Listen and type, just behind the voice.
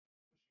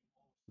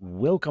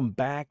Welcome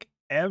back,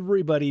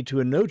 everybody, to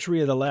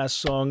Enotria, The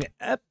Last Song,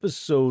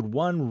 Episode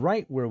 1,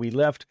 right where we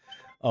left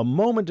a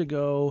moment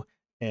ago.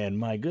 And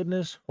my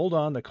goodness, hold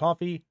on, the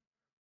coffee.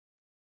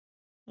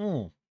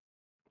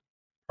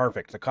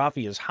 Perfect. The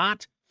coffee is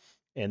hot,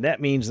 and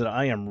that means that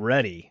I am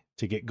ready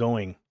to get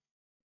going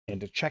and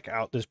to check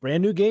out this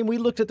brand new game. We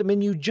looked at the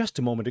menu just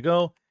a moment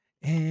ago,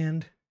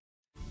 and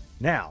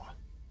now,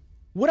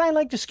 would I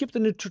like to skip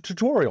the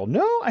tutorial?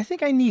 No, I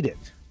think I need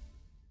it.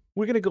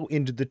 We're going to go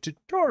into the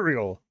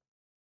tutorial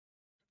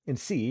and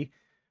see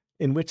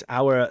in which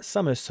our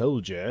summer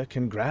soldier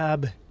can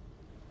grab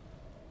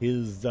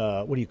his,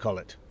 what do you call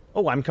it?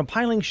 Oh, I'm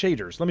compiling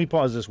shaders. Let me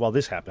pause this while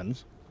this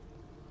happens.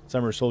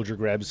 Summer soldier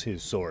grabs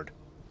his sword.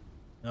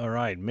 All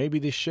right, maybe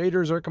the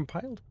shaders are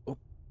compiled. Oh,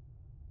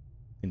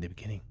 in the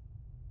beginning,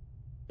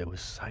 there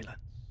was silence.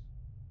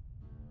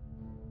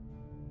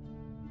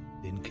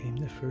 Then came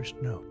the first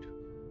note.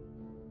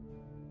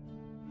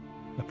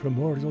 A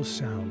primordial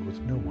sound with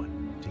no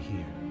one to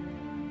hear.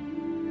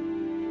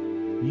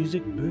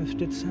 Music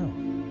birthed itself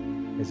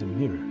as a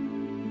mirror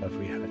of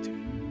reality.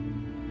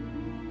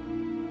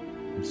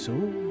 And so,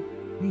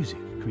 music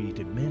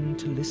created men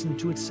to listen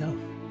to itself.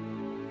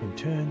 In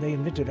turn, they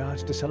invented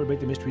arts to celebrate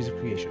the mysteries of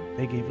creation.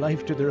 They gave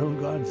life to their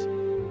own gods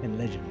and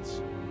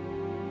legends.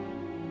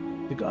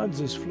 The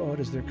gods, as flawed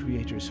as their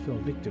creators, fell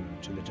victim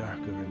to the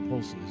darker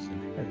impulses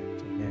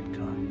inherent in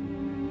mankind.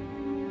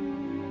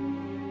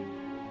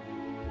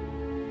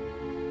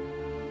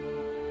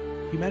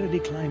 Humanity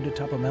climbed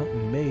atop a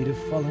mountain made of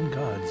fallen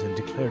gods and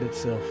declared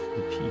itself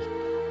the peak.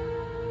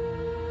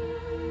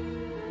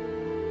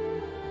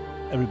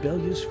 A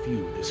rebellious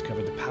few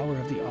discovered the power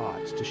of the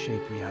arts to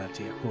shape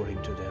reality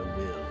according to their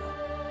will.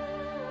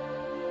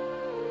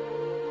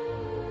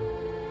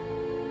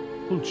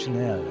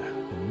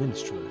 Pulcinella, the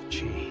minstrel of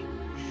change.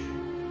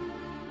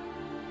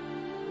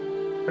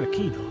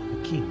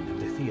 Arlecchino, the king of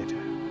the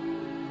theater.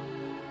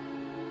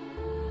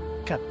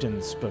 Captain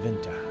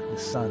Spaventa, the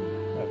son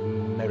of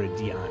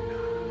Meridiana.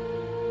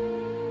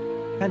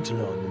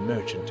 Pantalone, the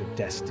merchant of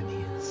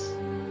destinies.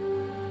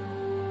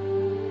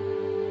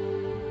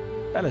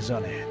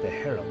 Balazzone, the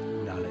herald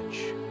of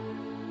knowledge.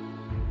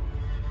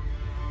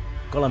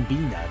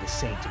 Colombina, the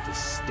saint of the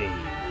stage.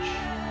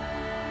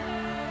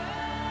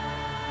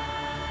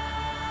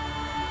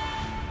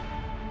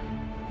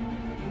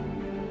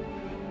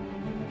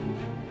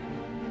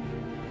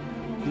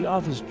 The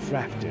authors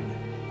drafted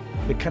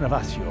the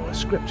Canavasio, a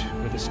script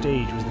where the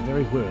stage was the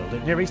very world.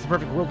 It narrates the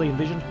perfect world they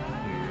envisioned,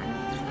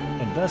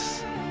 and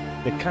thus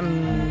the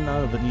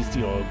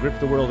Canavasio gripped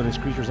the world and its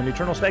creatures in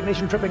eternal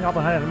stagnation, tripping out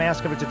behind a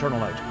mask of its eternal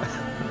night.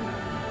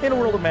 In a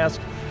world of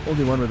masks,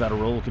 only one without a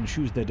role can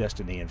choose their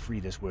destiny and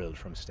free this world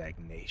from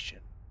stagnation.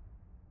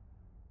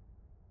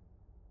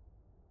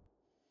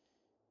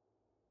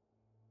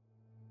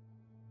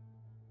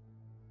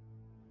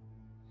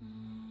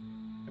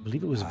 I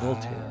believe it was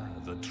Voltaire.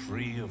 The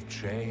tree of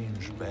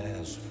change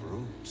bears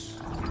fruit.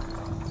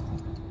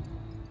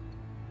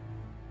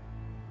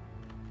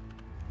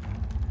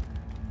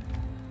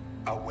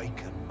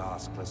 Awaken,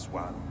 maskless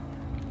one.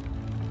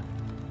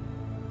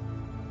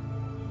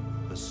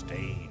 The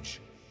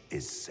stage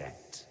is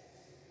set.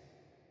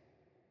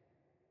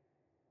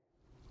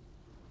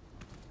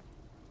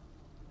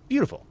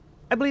 Beautiful.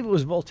 I believe it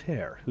was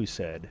Voltaire who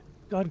said,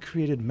 God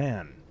created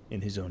man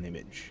in his own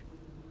image,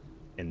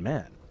 and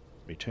man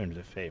returned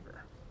the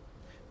favor.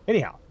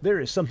 Anyhow, there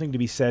is something to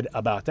be said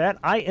about that.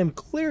 I am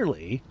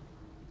clearly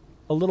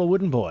a little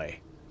wooden boy.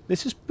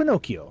 This is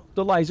Pinocchio,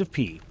 The Lies of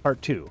P,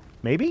 Part 2.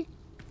 Maybe?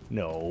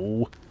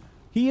 No.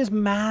 He is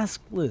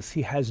maskless.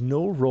 He has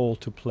no role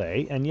to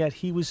play, and yet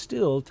he was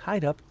still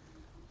tied up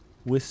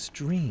with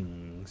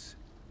strings.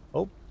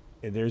 Oh,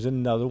 and there's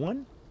another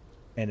one,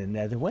 and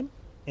another one,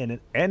 and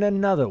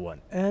another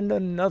one, and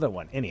another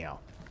one. Anyhow.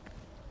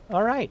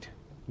 All right.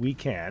 We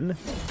can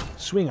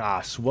swing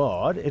our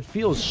sword. It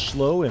feels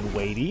slow and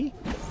weighty.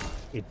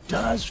 It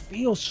does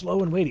feel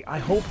slow and weighty. I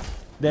hope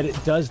that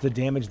it does the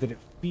damage that it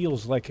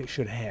feels like it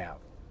should have.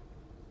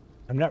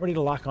 I'm not ready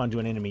to lock onto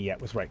an enemy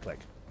yet with right-click.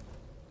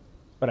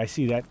 But I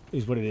see that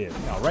is what it is.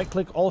 Now,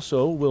 right-click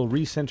also will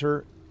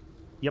recenter.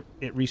 Yep,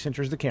 it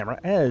recenters the camera,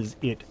 as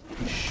it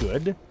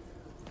should.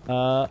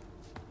 The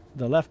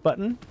left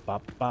button. Ba,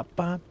 ba,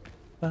 ba,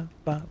 ba,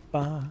 ba,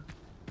 ba.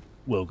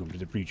 Welcome to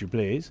The Preacher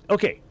Plays.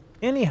 Okay.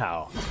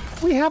 Anyhow,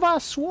 we have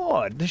our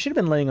sword. This should have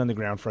been laying on the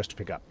ground for us to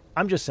pick up.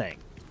 I'm just saying.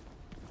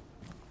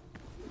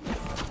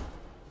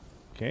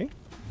 Okay.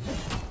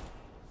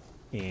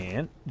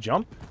 And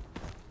jump.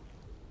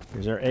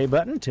 Here's our A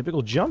button.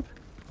 Typical jump.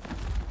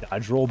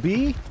 Dodge roll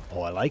B.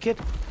 Oh, I like it.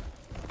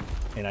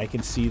 And I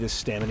can see the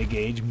stamina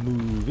gauge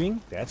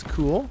moving. That's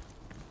cool.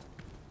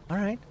 All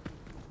right.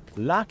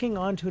 Locking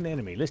onto an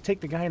enemy. Let's take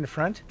the guy in the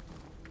front.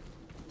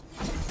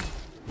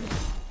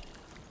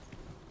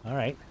 All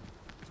right.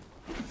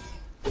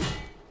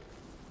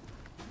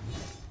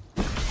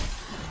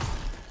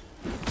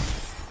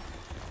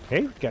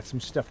 Okay, got some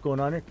stuff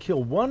going on here.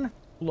 Kill one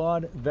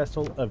flawed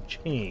vessel of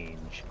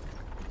change.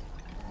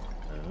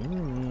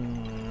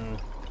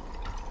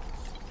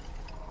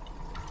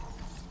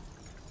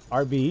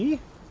 RB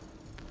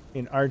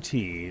and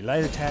RT.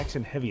 Light attacks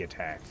and heavy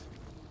attacks.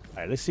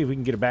 Alright, let's see if we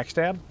can get a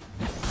backstab.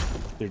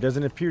 There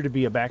doesn't appear to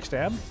be a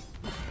backstab.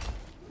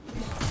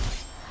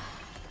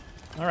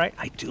 Alright,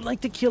 I do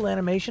like the kill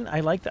animation.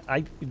 I like that.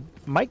 It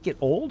might get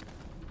old.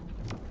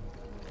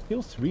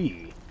 Kill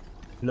 3.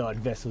 Blood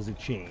Vessels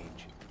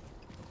Exchange.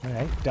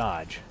 Alright,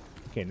 dodge.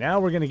 Okay, now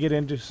we're going to get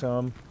into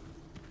some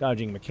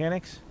dodging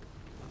mechanics.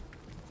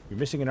 You're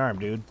missing an arm,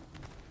 dude.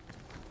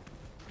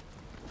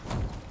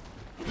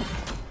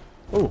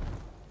 Oh,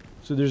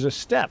 so there's a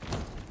step.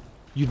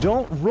 You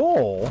don't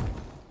roll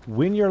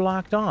when you're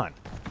locked on.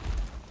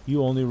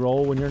 You only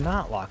roll when you're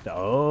not locked on.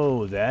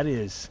 Oh, that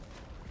is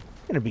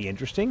going to be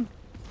interesting.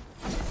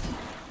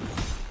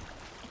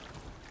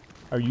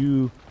 Are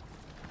you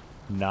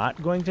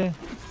not going to?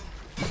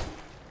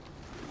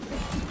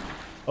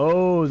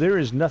 Oh, there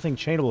is nothing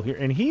chainable here.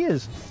 And he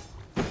is...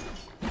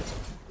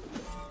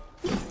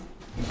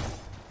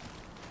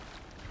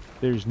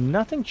 There's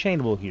nothing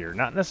chainable here.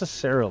 Not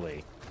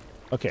necessarily.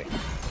 Okay.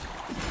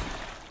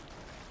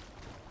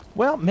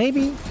 Well,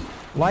 maybe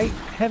light,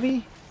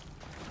 heavy.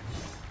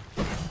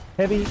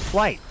 Heavy,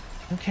 light.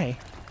 Okay.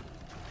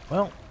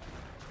 Well,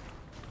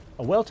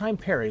 a well-timed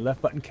parry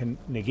left button can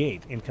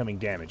negate incoming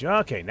damage.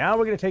 Okay, now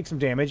we're going to take some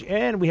damage,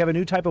 and we have a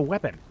new type of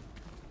weapon.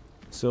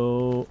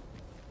 So,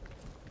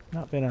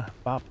 not been a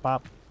bop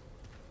bop.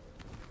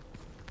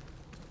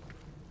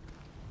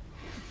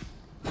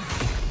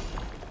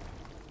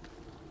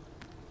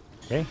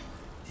 Okay.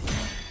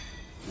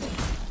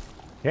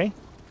 Okay.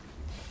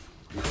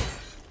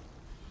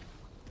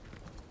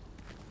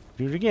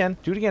 Do it again.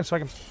 Do it again so I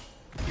can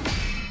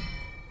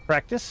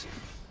practice.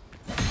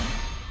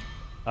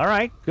 All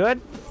right,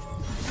 good.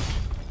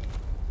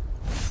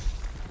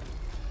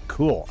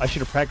 Cool. I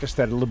should have practiced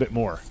that a little bit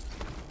more.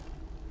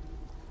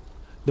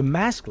 The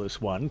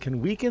maskless one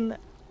can weaken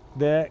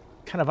the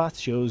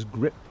Canavacio's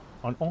grip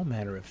on all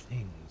manner of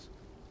things.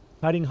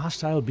 Fighting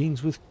hostile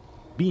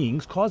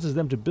beings causes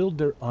them to build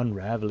their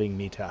unraveling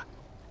meter.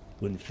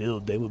 When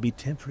filled, they will be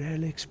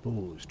temporarily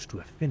exposed to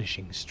a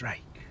finishing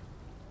strike.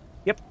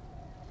 Yep.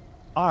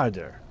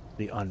 Ardor,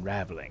 the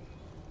unraveling.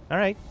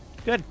 Alright,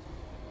 good.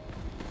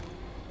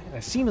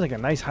 That seems like a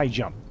nice high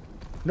jump.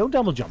 No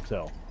double jump,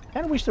 though.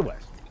 Kinda wish there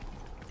was.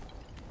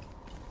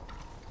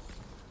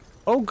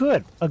 Oh,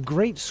 good. A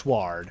great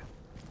sword.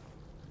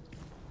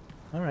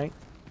 Alright.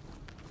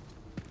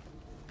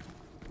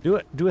 Do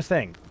it. Do a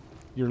thing.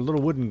 Your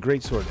little wooden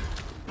greatsword.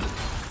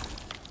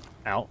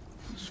 Ow.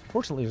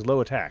 Fortunately, it's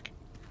low attack.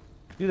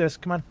 Do this.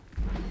 Come on.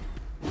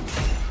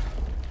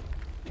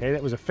 Okay,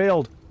 that was a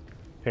failed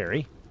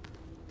parry.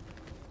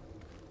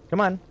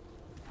 Come on.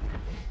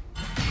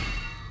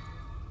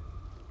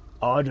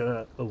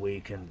 Ardor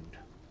awakened.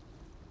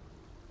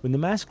 When the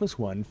maskless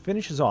one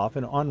finishes off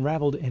an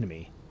unraveled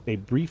enemy, they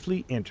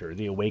briefly enter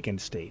the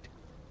awakened state.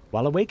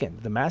 While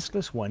awakened, the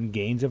maskless one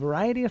gains a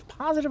variety of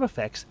positive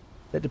effects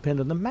that depend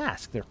on the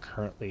mask they're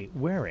currently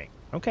wearing.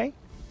 Okay,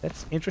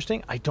 that's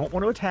interesting. I don't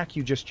want to attack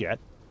you just yet.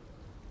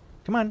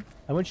 Come on,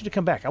 I want you to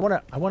come back. I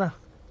wanna...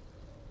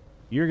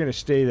 You're gonna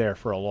stay there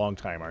for a long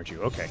time, aren't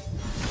you? Okay.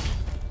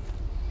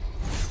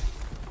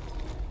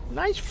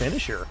 Nice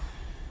finisher.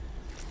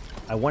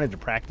 I wanted to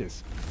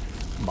practice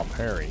my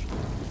parry.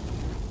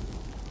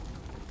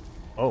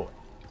 Oh,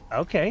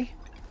 okay.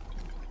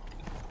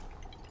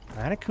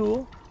 Kinda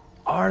cool.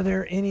 Are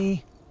there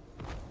any...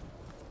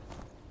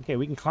 Okay,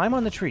 we can climb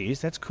on the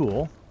trees. That's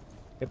cool.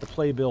 Get the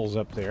playbills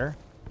up there.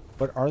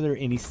 But are there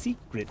any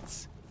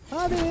secrets?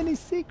 Are there any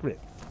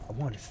secrets? I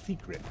want a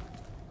secret.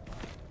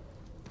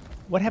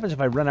 What happens if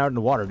I run out in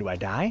the water? Do I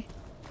die?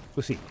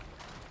 We'll see.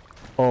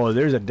 Oh,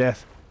 there's a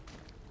death.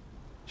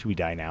 Should we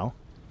die now?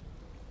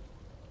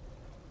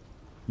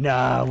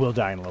 Nah, we'll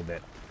die in a little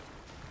bit.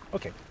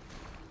 Okay.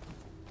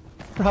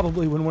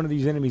 Probably when one of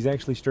these enemies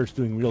actually starts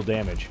doing real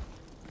damage.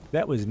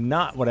 That was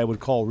not what I would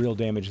call real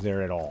damage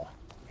there at all.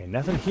 Okay,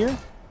 nothing here?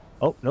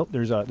 Oh, nope,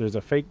 there's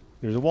a fake,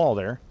 there's a wall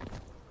there.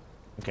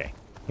 Okay,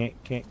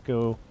 can't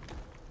go.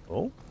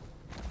 Oh.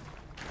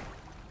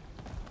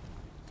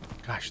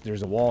 Gosh,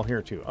 there's a wall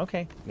here too.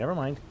 Okay, never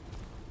mind.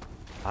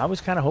 I was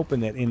kind of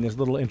hoping that in this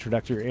little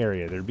introductory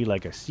area there'd be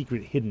like a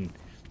secret hidden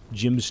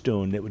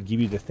gemstone that would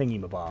give you the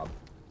thingy-mabob.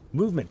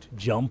 Movement,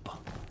 jump.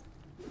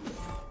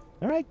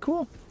 Alright,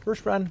 cool.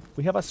 First run,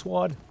 we have a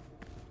sword.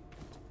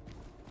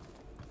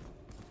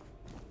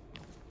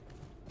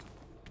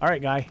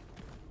 Alright, guy.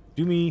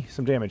 Do me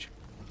some damage.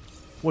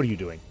 What are you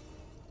doing?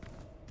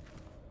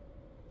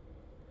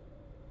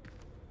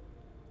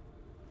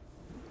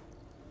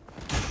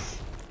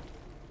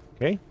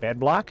 Okay, bad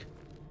block.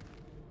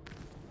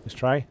 Let's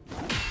try.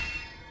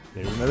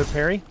 There's another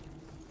parry.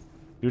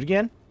 Do it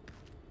again.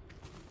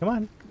 Come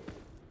on.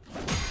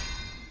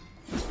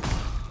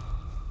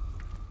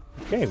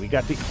 Okay, we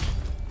got the...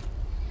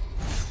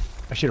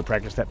 I should have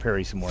practiced that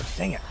parry some more.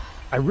 Dang it.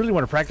 I really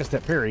want to practice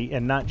that parry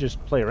and not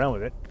just play around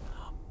with it.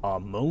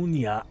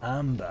 Ammonia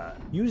Amber.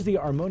 Use the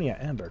Ammonia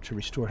Amber to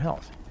restore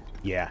health.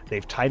 Yeah,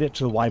 they've tied it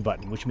to the Y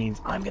button, which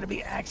means I'm going to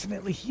be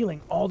accidentally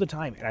healing all the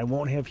time, and I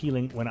won't have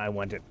healing when I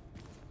want it.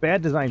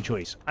 Bad design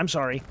choice. I'm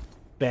sorry.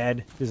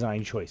 Bad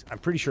design choice. I'm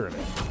pretty sure of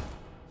it.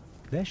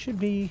 That should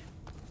be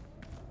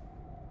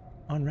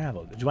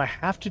unraveled. Do I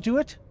have to do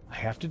it? I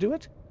have to do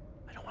it?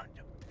 I don't want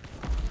to do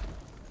it.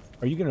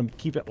 Are you going to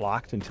keep it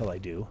locked until I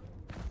do?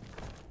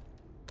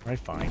 All right,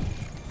 fine.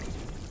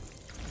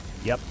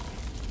 Yep.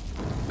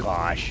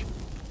 Gosh.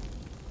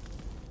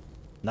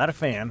 Not a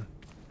fan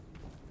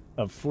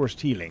of forced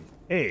healing.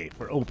 A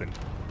for open.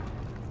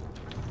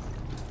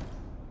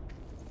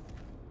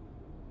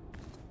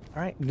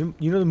 All right.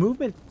 You know, the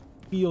movement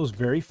feels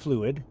very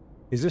fluid.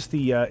 Is this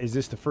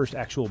the first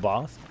actual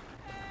boss?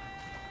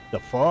 The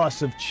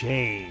Force of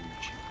Change.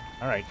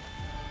 All right.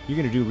 You're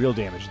going to do real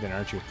damage then,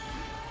 aren't you?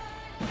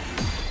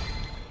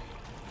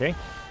 Okay.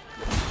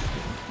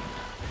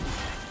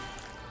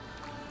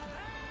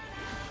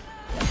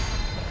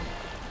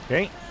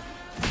 Okay.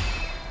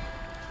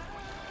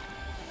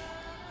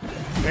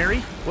 Parry.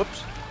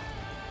 Whoops.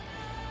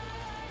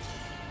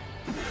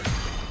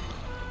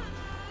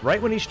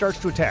 Right when he starts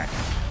to attack.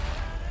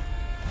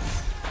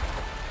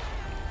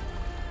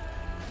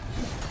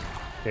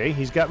 Okay,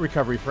 he's got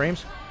recovery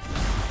frames.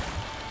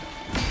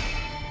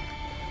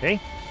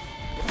 Okay.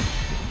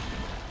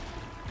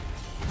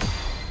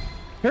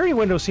 Parry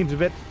window seems a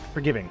bit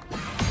forgiving.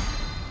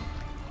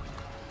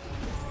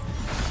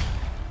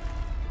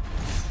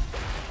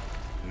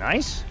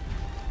 Nice.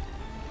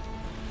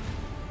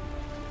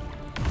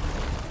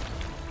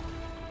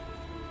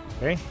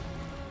 Okay.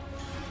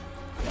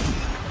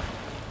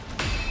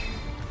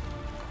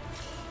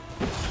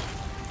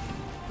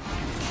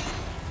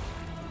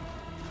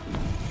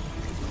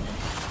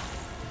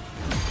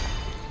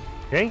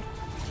 Okay.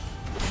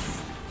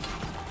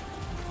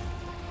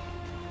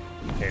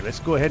 Okay, let's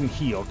go ahead and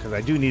heal, because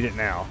I do need it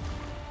now.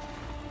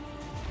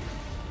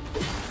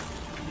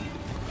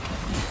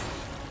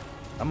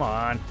 Come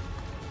on.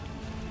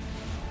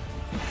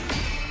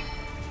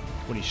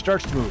 When he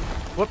starts to move.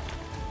 Whoop.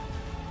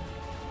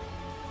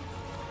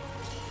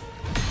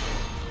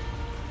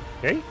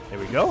 Okay, there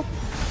we go.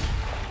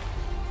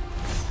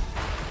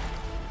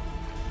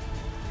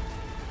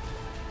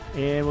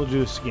 And we'll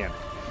do this again.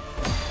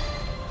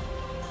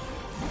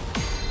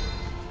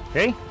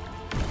 Okay.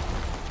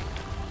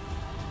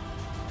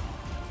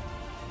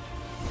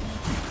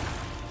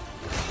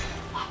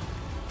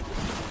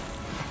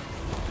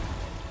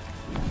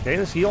 Okay,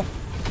 let's heal.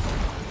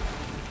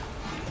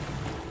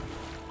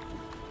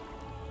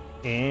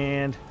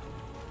 And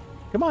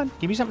come on,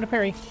 give me something to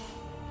parry.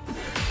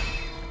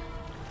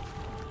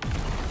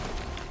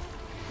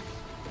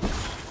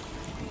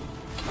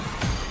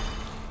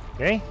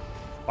 Okay,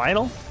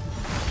 final.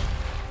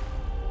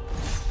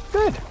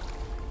 Good.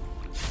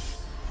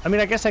 I mean,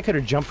 I guess I could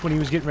have jumped when he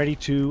was getting ready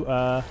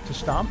to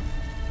stomp.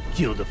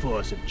 Kill the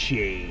Force of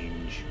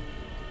Change.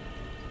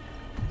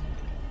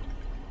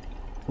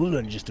 Hold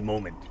on just a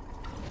moment.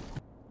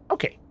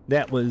 Okay,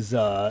 that was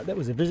a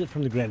visit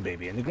from the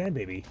grandbaby, and the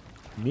grandbaby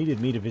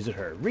needed me to visit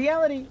her.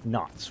 Reality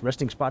knots,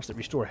 resting spots that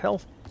restore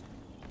health,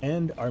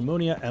 and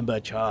Harmonia Ember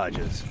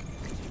charges.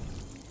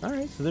 All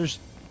right, so there's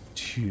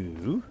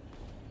 2.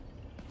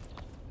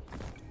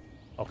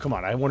 Oh, come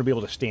on, I want to be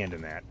able to stand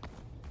in that.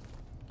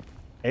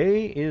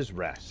 A is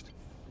rest.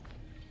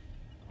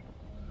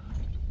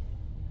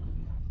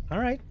 All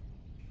right.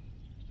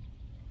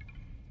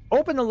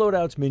 Open the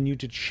loadouts menu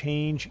to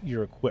change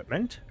your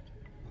equipment.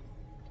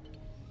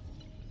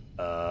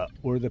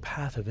 Or the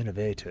path of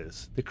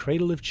innovators, the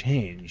cradle of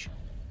change.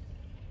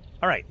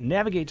 All right,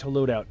 navigate to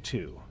loadout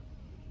 2.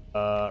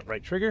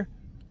 Right trigger,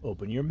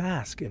 open your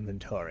mask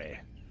inventory.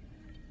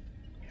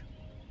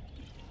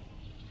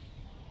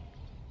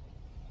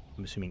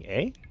 I'm assuming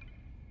A.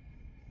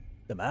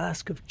 The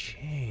Mask of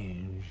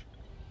Change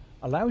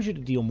allows you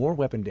to deal more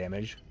weapon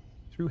damage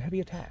through heavy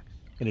attacks.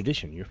 In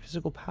addition, your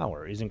physical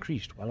power is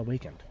increased while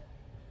awakened.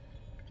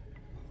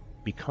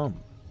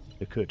 Become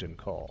the Curtain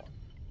Call.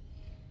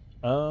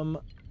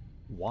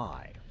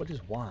 Why? What is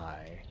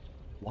why?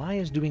 Why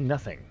is doing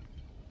nothing?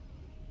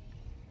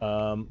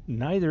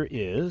 Neither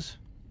is.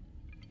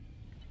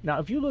 Now,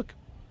 if you look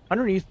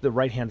underneath the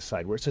right-hand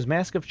side where it says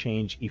Mask of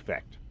Change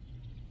Effect,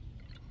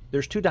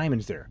 there's 2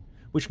 diamonds there,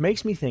 which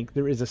makes me think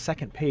there is a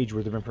second page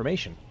worth of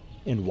information,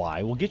 and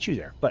why will get you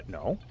there. But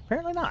no,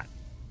 apparently not.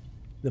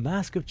 The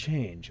Mask of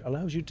Change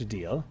allows you to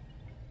deal.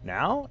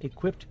 Now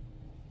equipped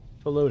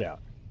to loadout.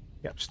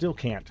 Yep, still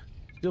can't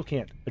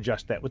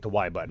adjust that with the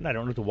Y button. I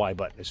don't know what the Y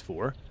button is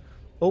for.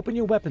 Open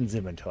your weapons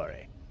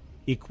inventory.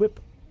 Equip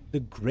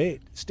the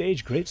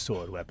Stage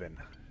Greatsword weapon.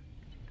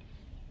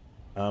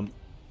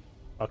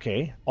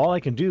 Okay, all I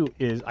can do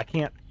is I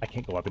can't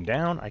go up and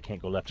down, I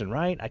can't go left and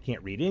right, I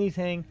can't read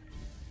anything.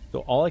 So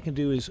all I can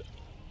do is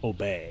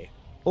obey.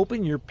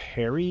 Open your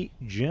parry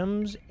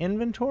gems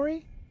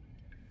inventory?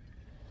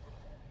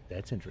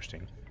 That's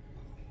interesting.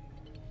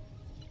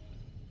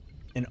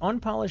 An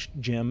unpolished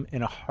gem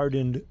and a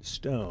hardened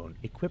stone.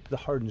 Equip the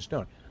hardened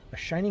stone. A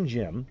shining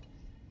gem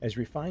as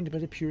refined by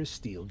the purest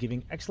steel,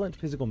 giving excellent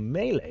physical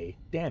melee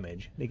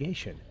damage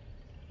negation.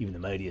 Even the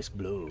mightiest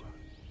blow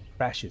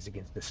crashes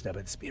against the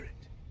stubborn spirit.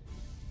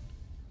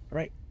 All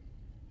right.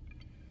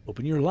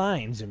 Open your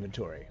lines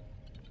inventory.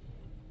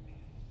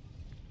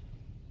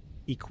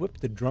 Equip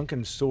the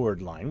Drunken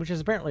Sword line, which is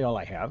apparently all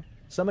I have.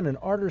 Summon an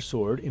Ardor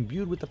Sword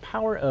imbued with the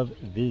power of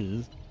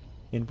Viz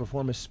and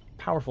perform a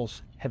powerful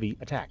heavy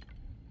attack.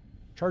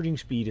 Charging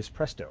speed is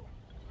presto.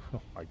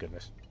 Oh my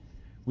goodness.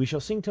 We shall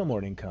sing till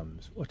morning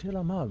comes, or till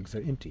our mugs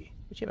are empty,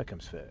 whichever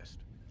comes first.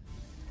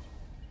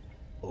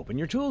 Open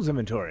your tools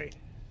inventory.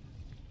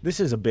 This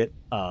is a bit,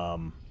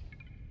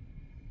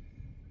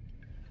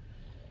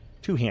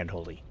 too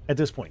hand-holdy at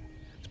this point.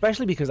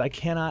 Especially because I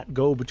cannot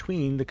go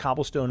between the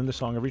cobblestone and the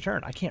Song of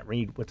Return. I can't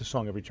read what the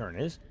Song of Return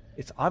is.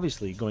 It's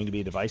obviously going to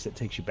be a device that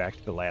takes you back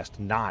to the last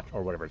knot,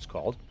 or whatever it's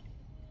called.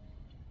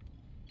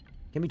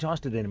 Can be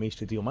tossed at enemies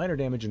to deal minor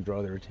damage and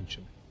draw their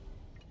attention.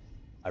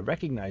 I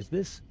recognize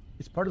this.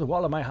 It's part of the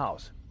wall of my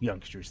house.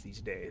 Youngsters these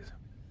days.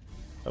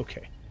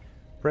 Okay.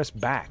 Press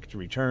back to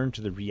return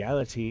to the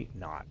reality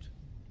knot.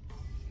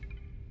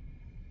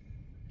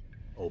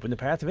 Open the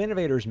Path of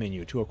Innovators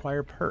menu to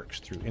acquire perks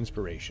through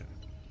inspiration.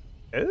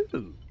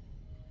 Oh!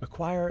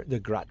 Acquire the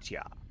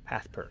Gratia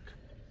Path perk.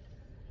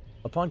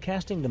 Upon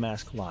casting the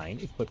mask line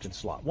equipped in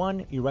slot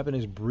 1, your weapon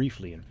is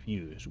briefly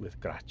infused with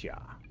Gratia.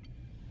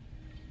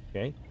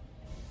 Okay?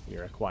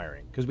 You're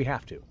acquiring, because we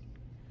have to.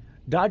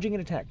 Dodging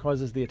an attack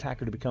causes the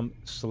attacker to become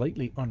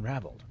slightly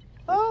unraveled.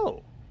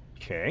 Oh!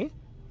 Okay.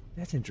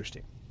 That's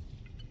interesting.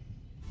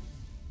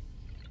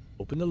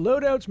 Open the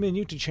loadouts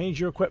menu to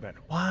change your equipment.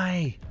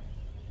 Why?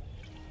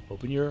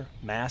 Open your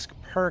mask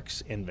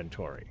perks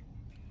inventory.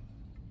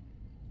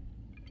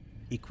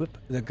 Equip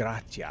the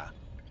Gratia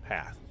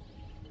path.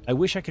 I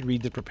wish I could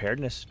read the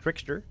preparedness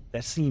trickster.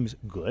 That seems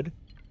good.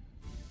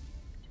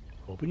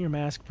 Open your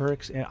mask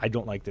perks. And I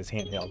don't like this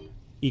handheld.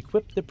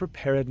 Equip the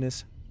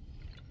preparedness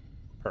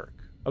perk.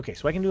 Okay,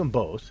 so I can do them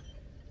both.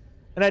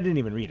 And I didn't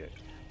even read it.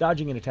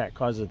 Dodging an attack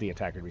causes the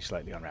attacker to be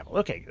slightly unraveled.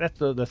 Okay, that's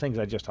the things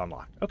I just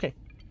unlocked. Okay.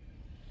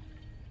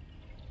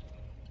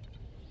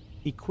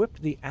 Equip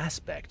the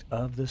aspect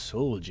of the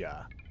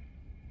soldier.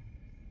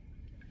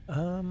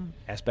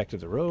 Aspect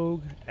of the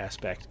rogue,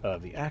 aspect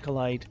of the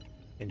acolyte,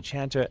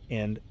 enchanter,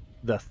 and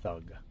the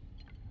thug.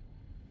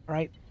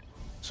 Alright,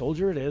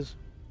 soldier it is.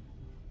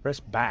 Press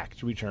back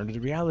to return to the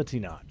reality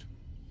knot.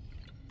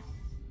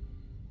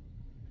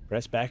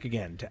 Press back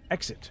again to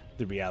exit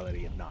the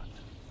reality of knot.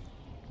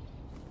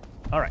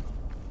 Alright.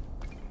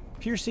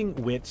 Piercing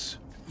wits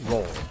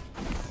roll.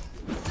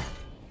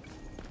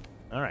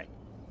 Alright.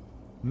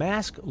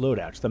 Mask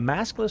loadouts. The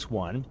maskless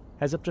one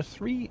has up to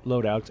 3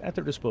 loadouts at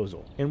their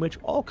disposal, in which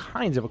all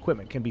kinds of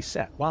equipment can be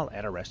set while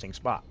at a resting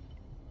spot.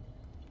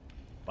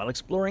 While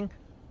exploring,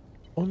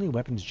 only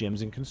weapons,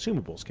 gems, and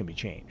consumables can be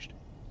changed.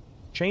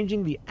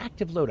 Changing the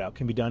active loadout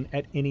can be done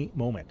at any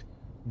moment.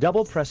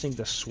 Double pressing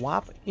the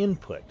swap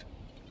input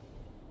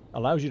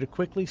allows you to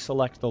quickly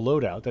select the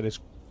loadout that is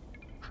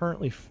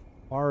currently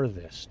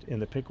farthest in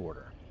the pick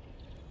order.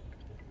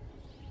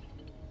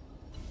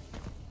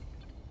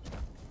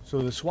 So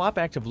the swap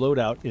active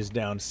loadout is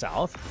down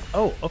south.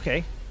 Oh,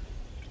 okay.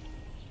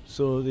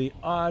 So the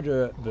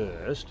Ardor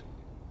Burst.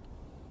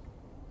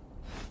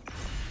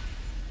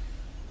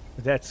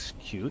 That's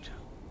cute.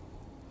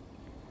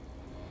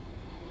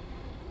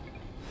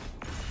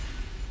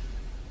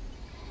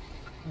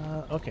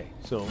 Okay,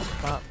 so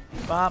bop,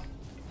 bop,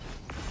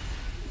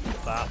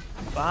 bop,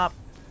 bop,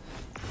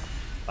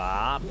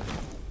 bop,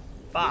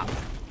 bop.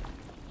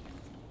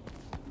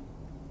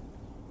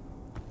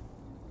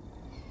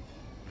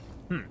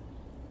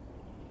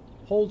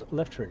 Hold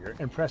left trigger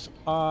and press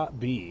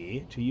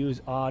RB to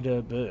use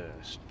Ardor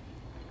Burst.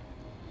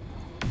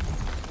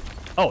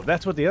 Oh,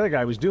 that's what the other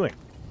guy was doing.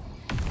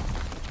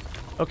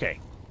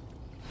 Okay.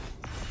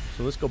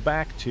 So let's go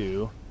back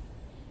to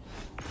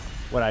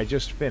what I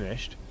just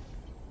finished.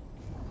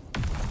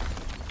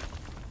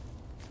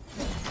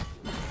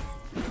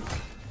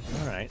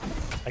 Alright.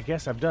 I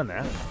guess I've done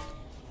that.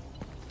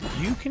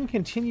 You can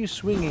continue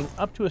swinging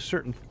up to a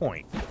certain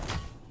point.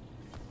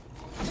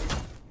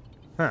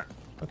 Huh.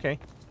 Okay.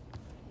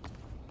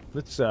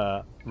 Let's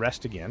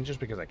rest again, just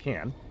because I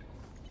can.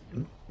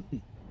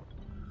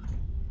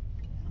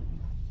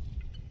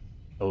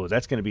 Oh,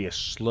 that's going to be a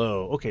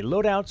slow... Okay,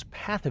 loadouts,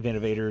 Path of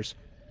Innovators,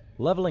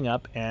 leveling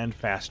up, and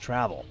fast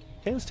travel.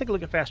 Okay, let's take a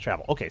look at fast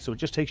travel. Okay, so it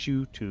just takes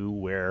you to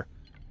where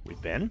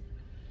we've been.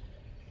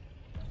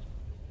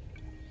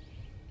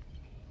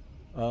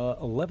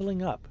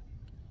 Leveling up.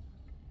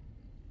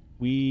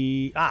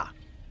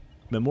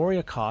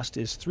 Memoria cost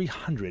is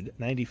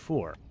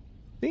 394.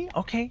 See?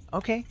 Okay,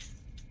 okay.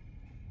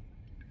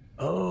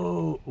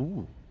 Oh,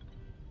 ooh.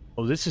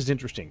 Oh, this is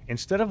interesting.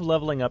 Instead of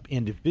leveling up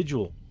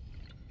individual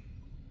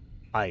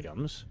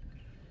items,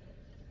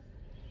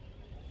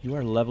 you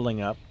are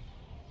leveling up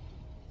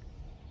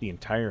the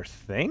entire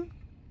thing?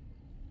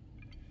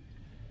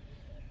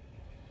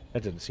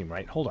 That doesn't seem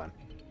right. Hold on.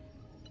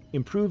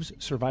 Improves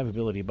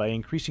survivability by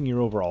increasing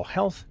your overall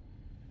health,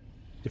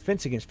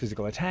 defense against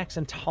physical attacks,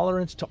 and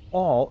tolerance to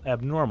all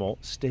abnormal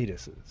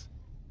statuses.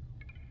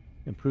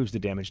 Improves the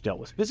damage dealt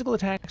with physical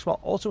attacks while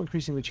also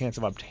increasing the chance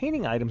of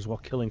obtaining items while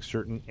killing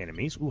certain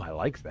enemies. Ooh, I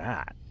like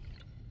that.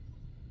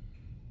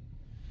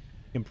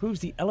 Improves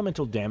the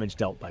elemental damage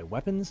dealt by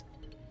weapons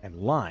and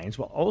lines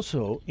while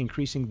also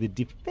increasing the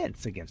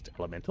defense against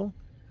elemental.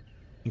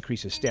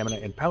 Increases stamina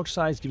and pouch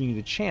size, giving you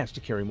the chance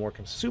to carry more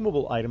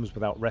consumable items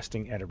without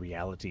resting at a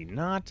reality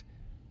knot.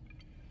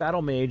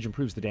 Battle Mage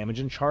improves the damage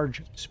and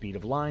charge speed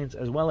of lines,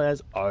 as well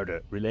as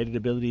Ardor related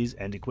abilities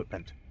and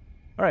equipment.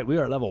 Alright, we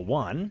are at level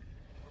 1.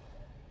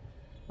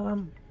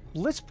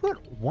 Let's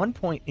put 1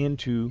 point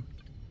into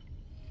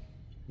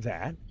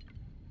that.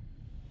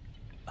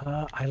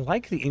 I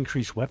like the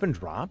increased weapon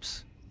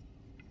drops.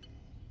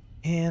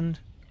 And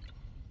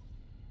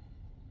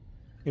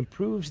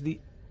improves the...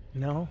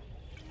 No.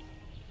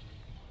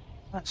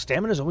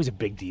 Stamina is always a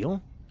big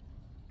deal.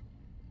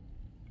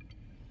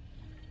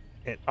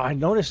 And I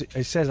notice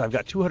it says I've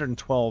got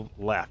 212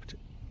 left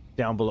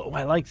down below. Oh,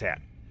 I like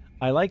that.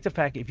 I like the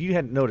fact, if you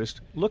hadn't noticed,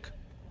 look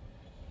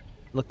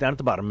down at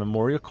the bottom,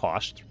 memorial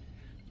cost,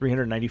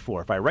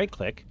 394. If I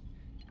right-click,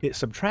 it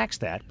subtracts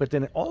that, but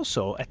then it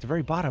also, at the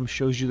very bottom,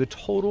 shows you the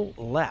total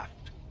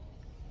left.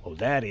 Oh,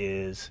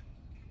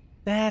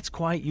 that's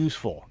quite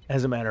useful,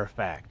 as a matter of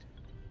fact.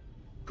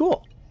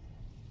 Cool.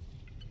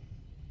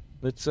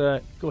 Let's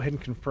go ahead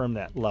and confirm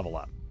that level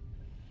up.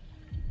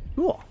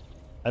 Cool.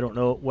 I don't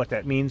know what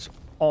that means,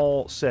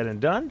 all said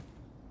and done.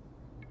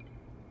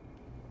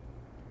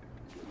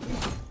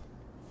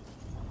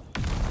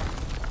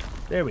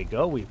 There we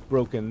go. We've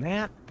broken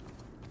that.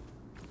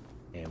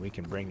 And we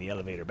can bring the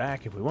elevator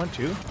back if we want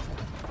to.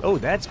 Oh,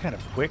 that's kind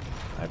of quick.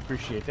 I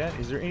appreciate that.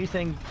 Is there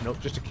anything... Nope,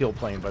 just a kill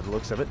plane by the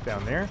looks of it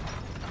down there.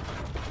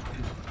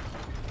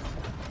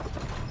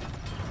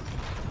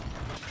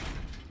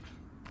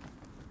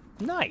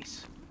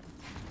 Nice.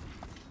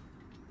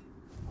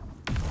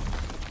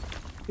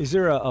 Is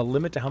there a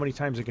limit to how many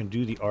times I can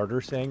do the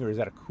Ardor thing, or is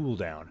that a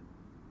cooldown?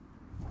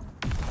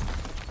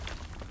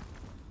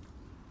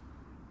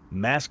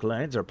 Mask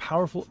lines are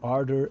powerful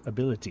Ardor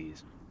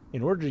abilities.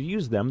 In order to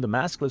use them, the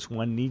maskless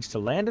one needs to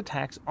land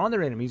attacks on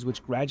their enemies,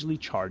 which gradually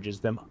charges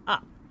them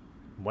up.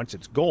 Once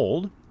it's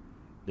gold,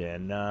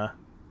 then there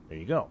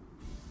you go.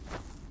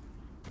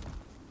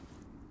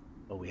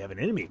 Oh, we have an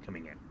enemy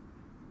coming in.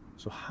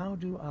 So how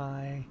do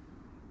I...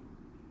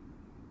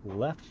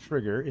 Left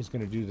trigger is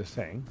going to do the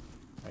thing.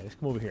 All right, let's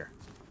come over here.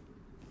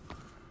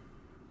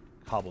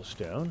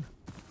 Cobblestone.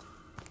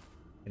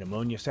 And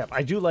ammonia sap.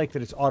 I do like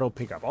that it's auto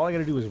pickup. All I got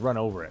to do is run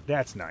over it.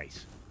 That's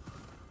nice.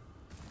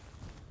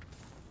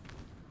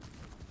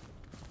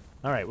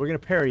 All right, we're going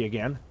to parry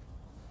again.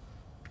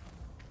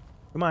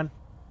 Come on.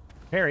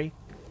 Parry.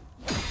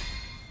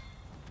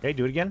 Okay,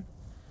 do it again.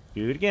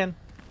 Do it again.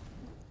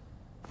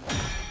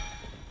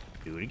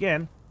 Do it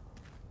again.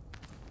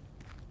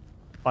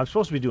 Oh, I'm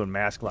supposed to be doing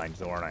mask lines,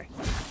 though, aren't I?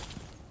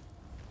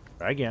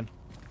 Try again.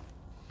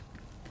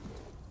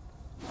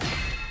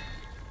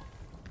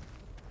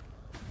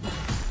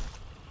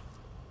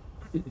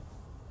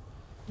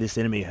 This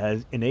enemy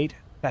has innate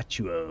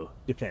Fatuo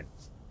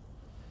defense.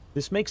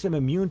 This makes them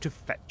immune to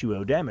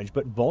Fatuo damage,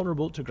 but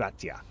vulnerable to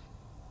Gratia.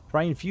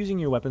 Try infusing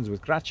your weapons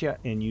with Gratia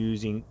and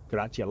using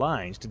Gratia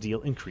lines to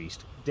deal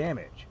increased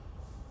damage.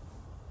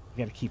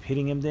 You gotta keep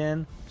hitting him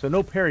then. So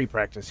no parry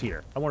practice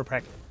here. I want to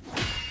practice.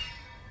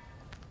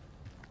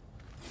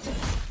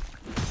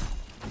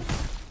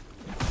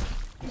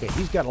 Okay,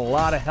 he's got a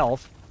lot of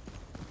health,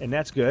 and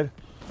that's good.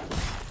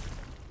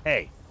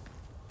 Hey.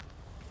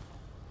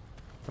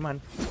 Come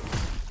on.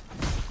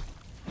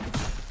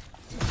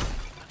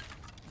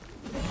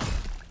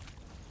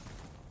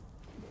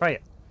 Try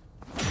it.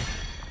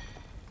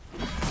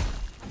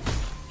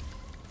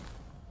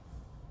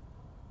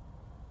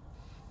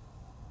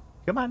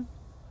 Come on.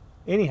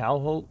 Anyhow,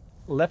 hold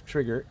left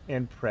trigger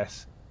and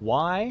press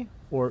Y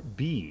or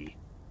B.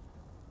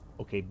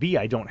 Okay, B,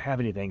 I don't have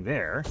anything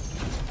there.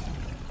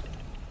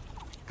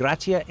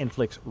 Gratia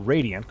inflicts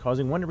radiant,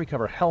 causing one to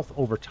recover health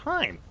over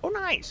time. Oh,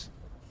 nice.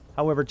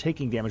 However,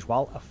 taking damage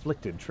while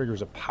afflicted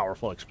triggers a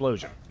powerful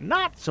explosion.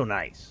 Not so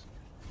nice.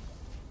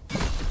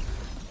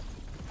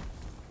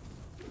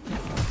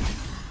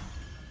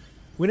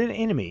 When an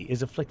enemy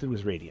is afflicted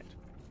with radiant,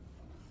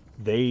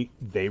 they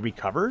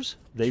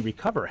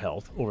recover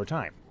health over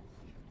time.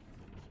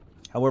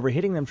 However,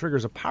 hitting them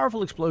triggers a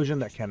powerful explosion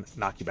that can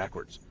knock you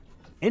backwards,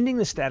 ending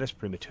the status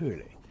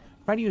prematurely.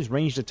 Try to use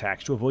ranged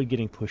attacks to avoid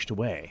getting pushed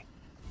away.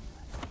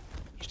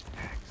 Ranged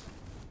attacks.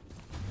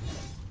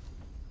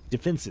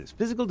 Defenses: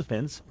 physical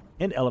defense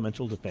and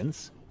elemental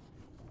defense.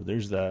 So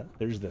there's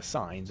the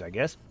signs, I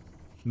guess.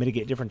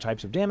 Mitigate different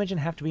types of damage and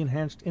have to be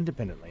enhanced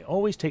independently.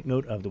 Always take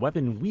note of the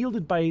weapon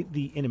wielded by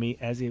the enemy,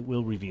 as it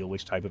will reveal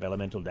which type of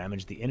elemental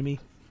damage the enemy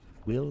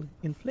will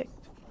inflict.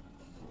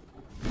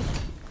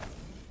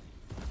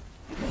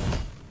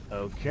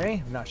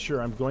 Okay, I'm not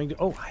sure I'm going to...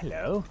 Oh,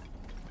 hello.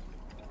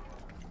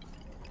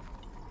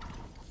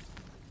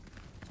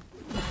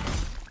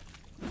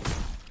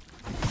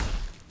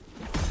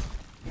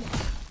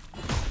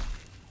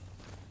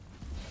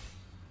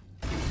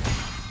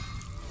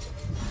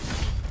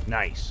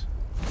 Nice.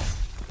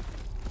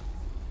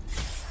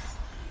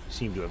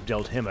 Seem to have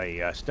dealt him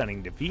a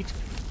stunning defeat.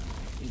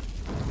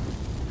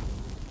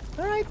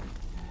 All right.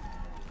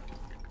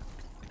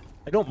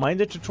 I don't mind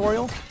the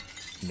tutorial.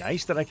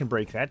 Nice that I can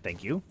break that,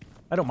 thank you.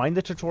 I don't mind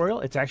the tutorial.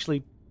 It's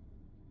actually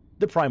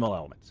the primal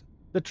elements.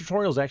 The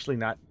tutorial is actually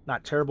not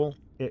terrible.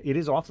 It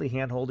is awfully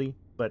hand-holdy,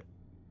 but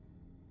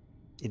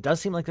it does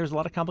seem like there's a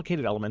lot of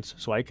complicated elements,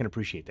 so I can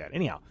appreciate that.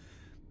 Anyhow,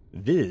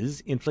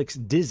 Viz inflicts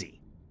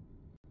dizzy.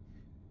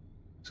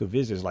 So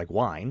Viz is like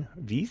wine,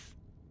 Vith,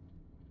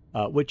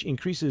 which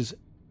increases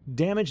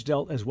damage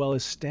dealt as well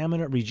as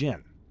stamina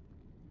regen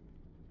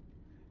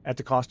at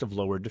the cost of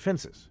lowered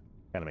defenses.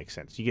 Kind of makes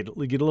sense. You get a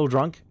little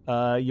drunk,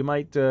 you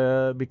might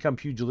become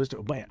pugilistic.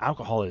 Oh, man,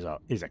 alcohol is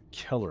a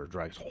killer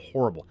drug. It's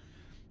horrible.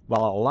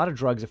 While a lot of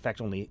drugs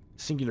affect only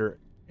singular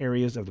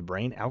areas of the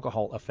brain,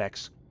 alcohol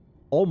affects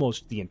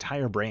almost the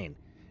entire brain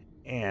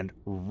and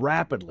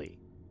rapidly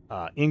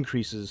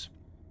increases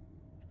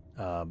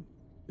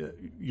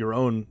your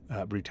own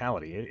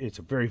brutality. It's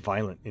a very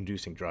violent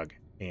inducing drug,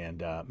 and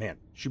man,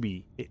 should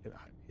be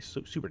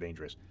super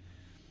dangerous.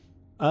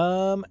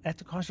 At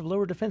the cost of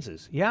lower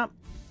defenses. Yep.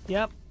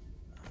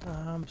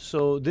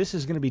 So this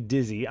is going to be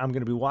dizzy. I'm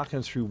going to be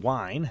walking through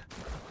wine.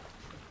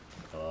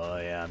 Oh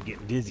yeah, I'm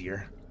getting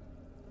dizzier.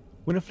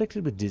 When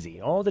afflicted with dizzy,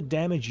 all the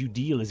damage you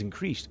deal is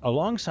increased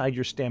alongside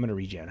your stamina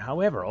regen.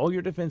 However, all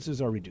your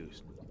defenses are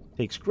reduced.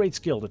 Takes great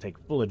skill to take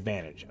full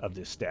advantage of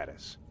this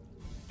status.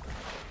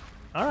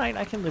 All right,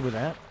 I can live with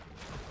that.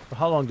 But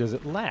how long does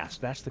it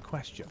last? That's the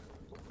question.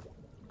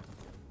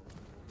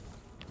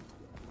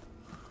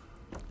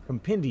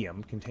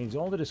 Compendium contains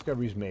all the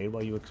discoveries made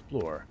while you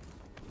explore.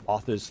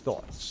 Author's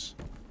thoughts.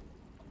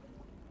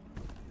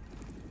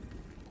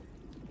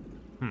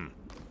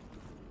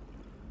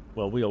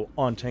 Well, we'll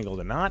untangle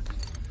the knot.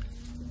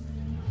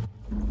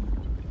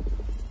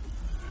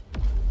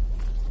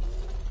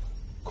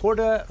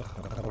 Corda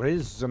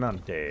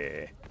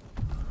resonante.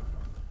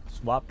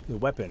 Swap the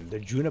weapon, the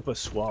juniper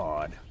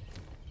sword.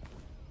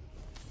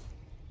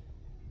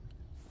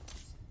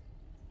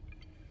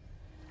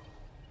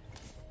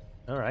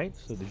 Alright,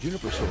 so the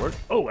juniper sword.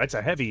 Oh, that's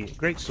a heavy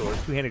great sword.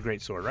 Two-handed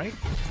great sword, right?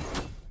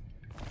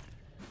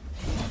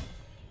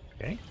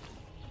 Okay.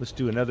 Let's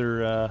do another,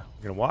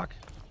 we're gonna walk.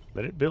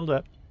 Let it build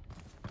up.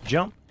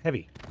 Jump,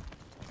 heavy.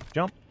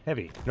 Jump,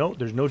 heavy. No,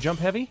 there's no jump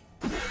heavy?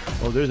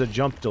 Oh, there's a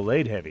jump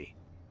delayed heavy.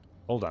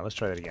 Hold on, let's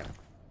try that again.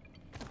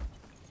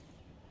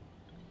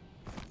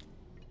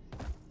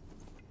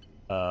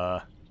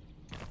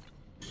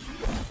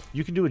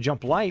 You can do a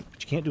jump light,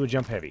 but you can't do a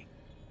jump heavy.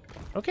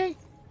 Okay.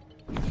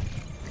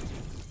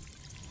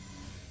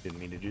 Didn't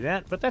mean to do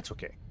that, but that's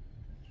okay.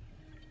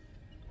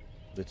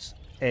 Let's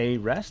A,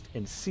 rest,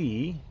 and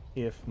C,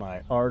 if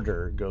my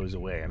ardor goes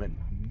away. I'm at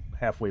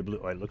halfway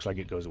blue. Oh, it looks like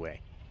it goes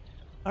away.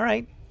 All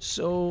right,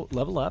 so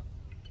level up.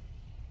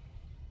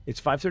 It's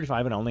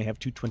 535 and I only have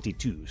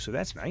 222, so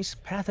that's nice.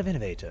 Path of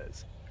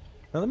Innovators.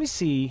 Now let me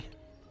see.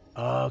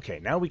 Okay,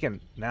 now we can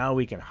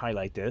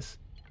highlight this.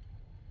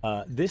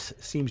 This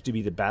seems to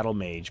be the Battle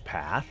Mage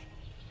path.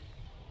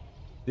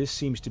 This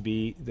seems to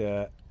be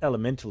the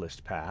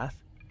Elementalist path.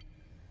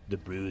 The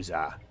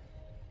Bruiser.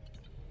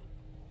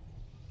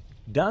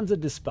 Danza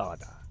di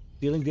Spada.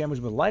 Dealing damage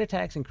with light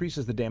attacks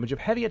increases the damage of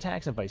heavy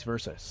attacks and vice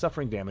versa.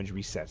 Suffering damage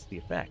resets the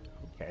effect.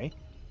 Okay.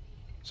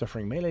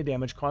 Suffering melee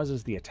damage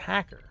causes the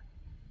attacker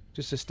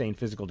to sustain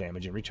physical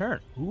damage in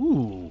return.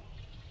 Ooh.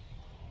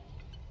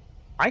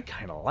 I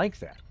kind of like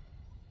that.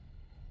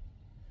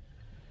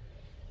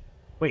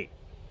 Wait.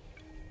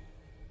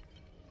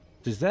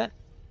 Does that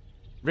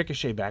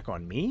ricochet back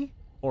on me?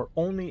 Or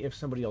only if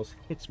somebody else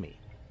hits me?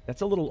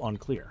 That's a little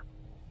unclear.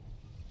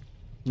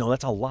 No,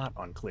 that's a lot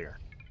unclear.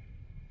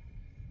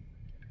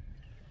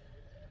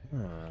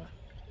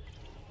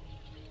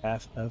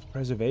 Path of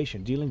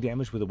Preservation. Dealing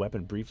damage with a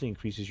weapon briefly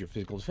increases your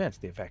physical defense.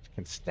 The effect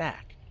can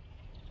stack.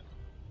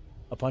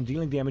 Upon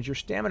dealing damage, your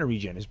stamina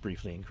regen is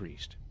briefly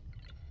increased.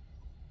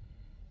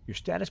 Your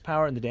status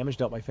power and the damage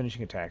dealt by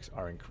finishing attacks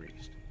are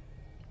increased.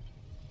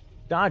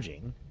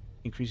 Dodging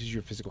increases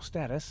your physical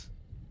status.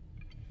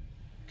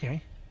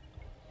 Okay.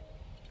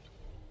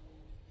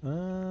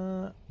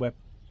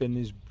 Weapon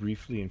is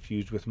briefly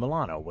infused with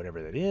Milano,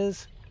 whatever that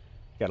is.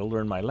 Gotta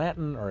learn my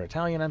Latin, or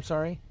Italian, I'm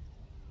sorry.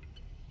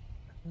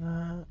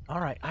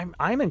 Alright,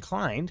 I'm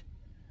inclined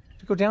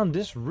to go down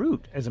this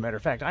route, as a matter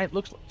of fact. It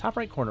looks like, top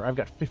right corner, I've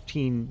got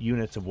 15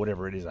 units of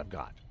whatever it is I've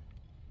got.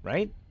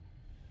 Right?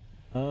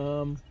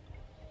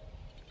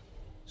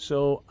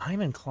 So,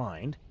 I'm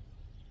inclined.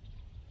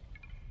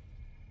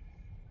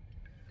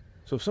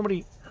 So if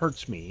somebody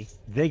hurts me,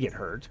 they get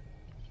hurt.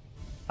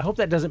 I hope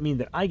that doesn't mean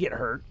that I get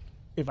hurt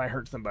if I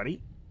hurt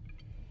somebody.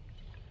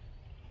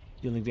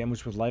 Dealing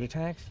damage with light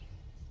attacks.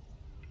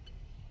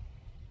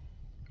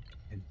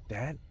 And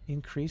that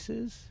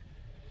increases?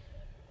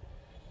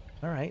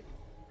 Alright.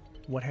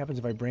 What happens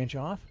if I branch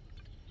off?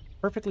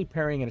 Perfectly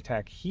parrying an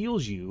attack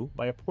heals you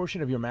by a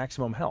portion of your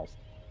maximum health.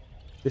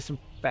 This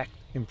effect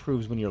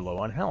improves when you're low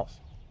on health.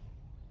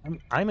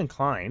 I'm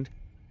inclined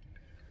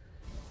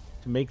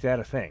to make that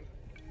a thing.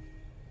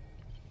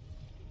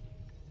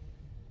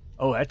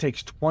 Oh, that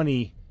takes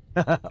 20.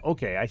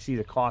 Okay, I see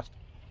the cost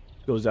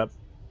goes up.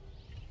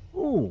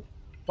 Ooh,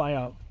 by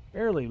a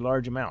fairly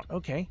large amount.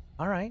 Okay,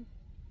 all right.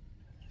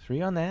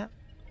 3 on that.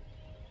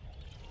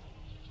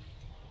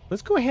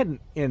 Let's go ahead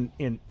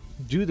and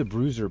do the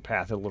bruiser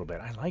path a little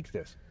bit. I like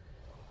this.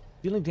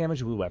 Dealing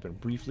damage with a weapon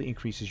briefly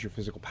increases your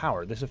physical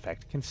power. This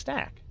effect can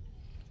stack.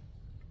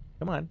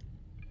 Come on.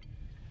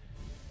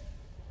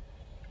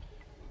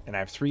 And I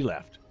have 3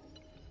 left.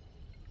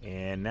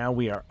 And now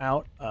we are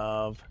out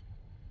of...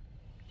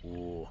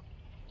 Ooh.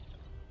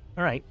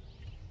 All right.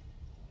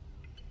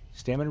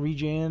 Stamina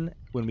regen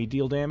when we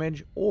deal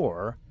damage,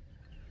 or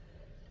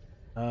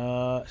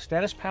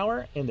status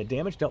power and the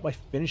damage dealt by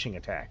finishing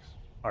attacks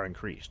are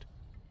increased.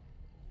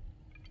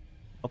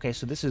 Okay,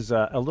 so this is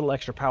a little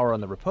extra power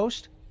on the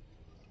riposte.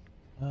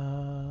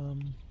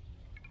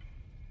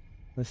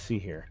 Let's see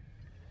here.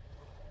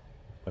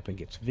 Weapon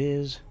gets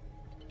Viz.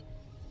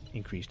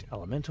 Increased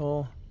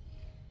elemental.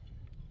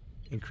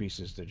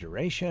 Increases the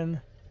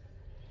duration.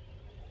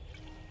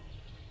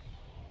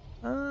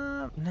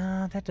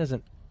 No, that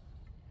doesn't...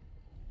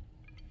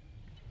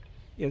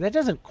 Yeah, that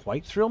doesn't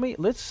quite thrill me.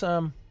 Let's,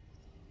 do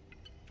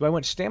I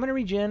want stamina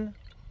regen?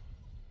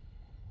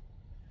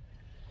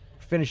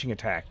 Finishing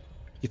attack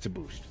gets a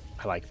boost.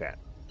 I like that.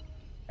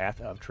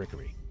 Path of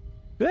Trickery.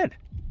 Good.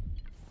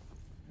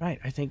 Right,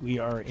 I think we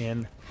are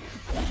in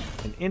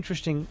an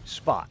interesting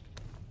spot.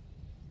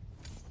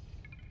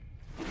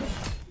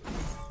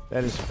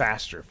 That is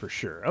faster for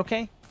sure.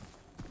 Okay.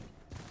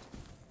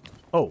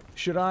 Oh,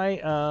 should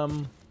I,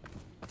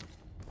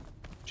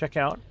 check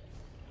out?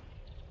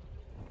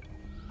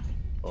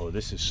 Oh,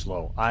 this is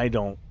slow. I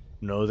don't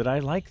know that I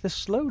like the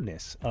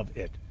slowness of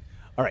it.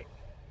 All right.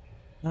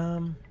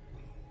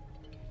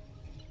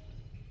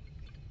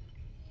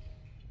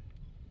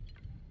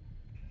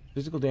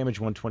 Physical damage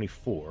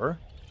 124.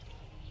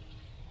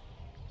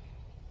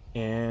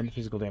 And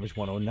physical damage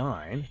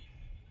 109.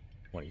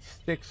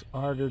 26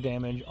 ardor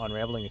damage.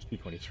 Unraveling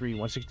HP 23.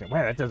 160.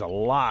 Wow, that does a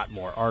lot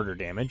more ardor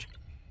damage.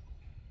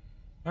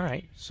 All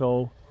right,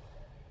 so...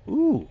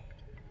 Ooh.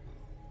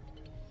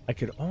 I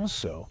could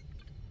also...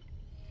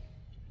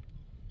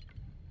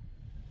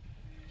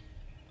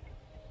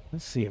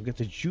 Let's see, I've got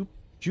the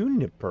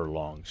Juniper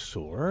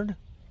Longsword.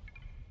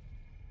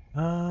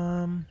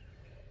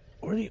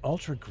 Or the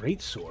Ultra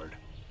Greatsword.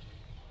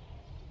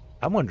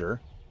 I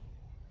wonder...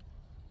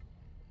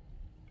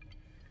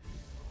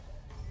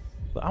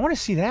 I want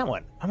to see that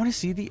one. I want to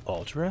see the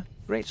Ultra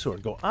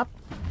Greatsword go up.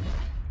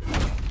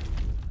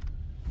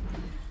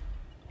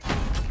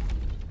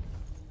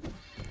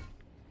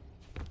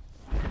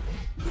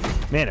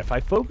 Man, if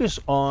I focus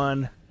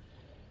on...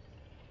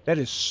 That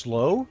is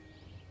slow.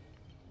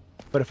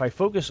 But if I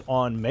focus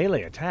on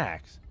melee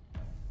attacks...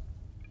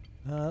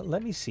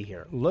 let me see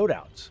here.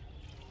 Loadouts.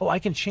 Oh, I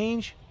can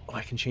change... Oh,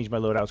 I can change my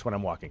loadouts when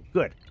I'm walking.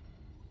 Good.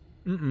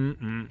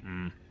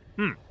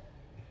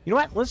 You know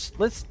what?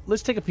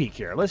 Let's take a peek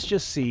here. Let's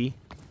just see.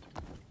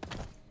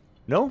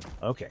 No?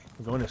 Okay.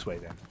 We're going this way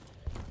then.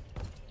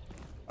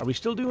 Are we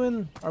still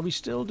doing...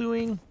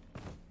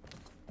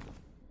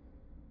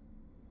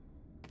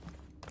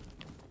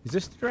 Is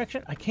this the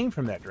direction? I came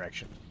from that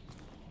direction.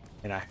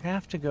 And I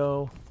have to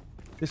go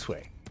this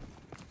way.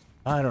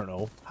 I don't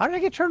know. How did I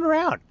get turned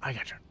around? I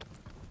got turned.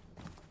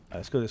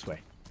 Let's go this way.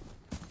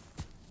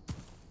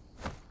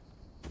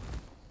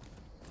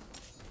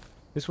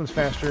 This one's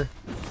faster.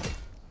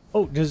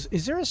 Oh,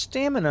 is there a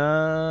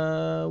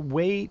stamina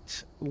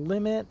weight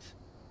limit?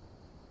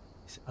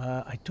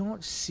 I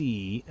don't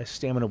see a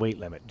stamina weight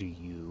limit. Do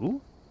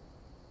you?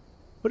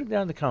 Put it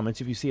down in the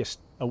comments if you see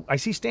I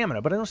see stamina,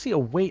 but I don't see a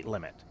weight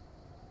limit.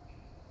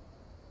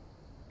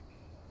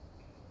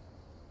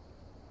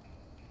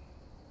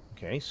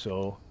 Okay,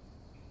 so...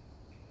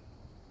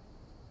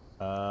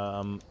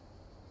 Path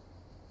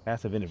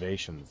of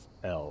Innovations,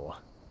 L.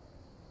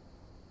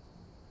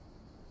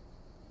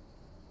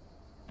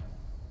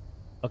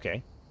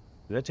 Okay.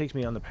 So that takes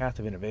me on the Path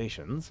of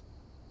Innovations.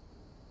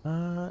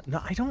 No,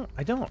 I don't.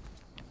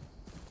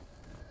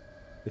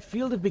 The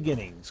Field of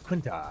Beginnings,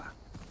 Quinta.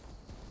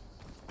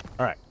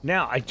 Alright,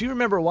 now, I do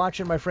remember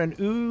watching my friend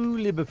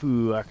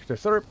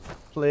ThePreacherPlays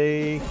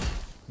play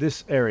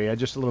this area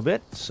just a little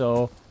bit,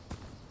 so...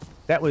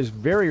 That was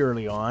very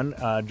early on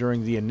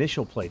during the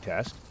initial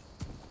playtest.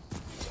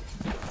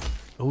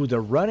 Oh, the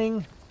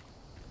running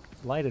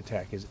light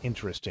attack is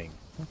interesting.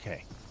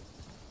 Okay.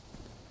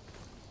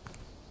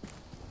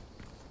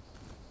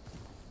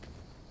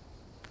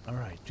 All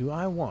right. Do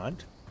I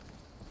want...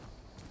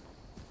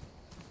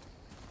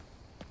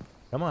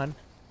 Come on.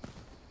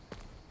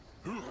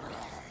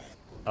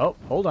 Oh,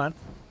 hold on.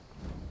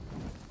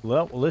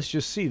 Well, let's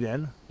just see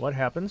then what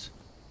happens.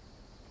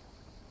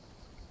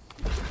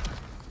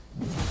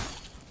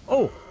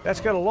 Oh, that's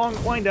got a long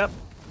wind-up.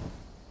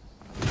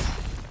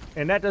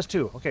 And that does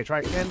too. Okay, try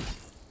it again.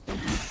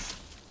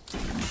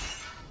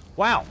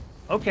 Wow.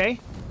 Okay.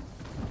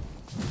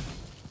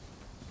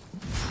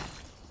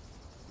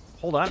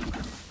 Hold on.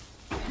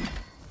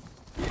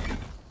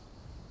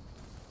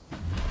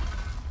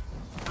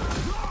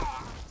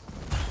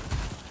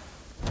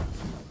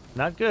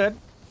 Not good.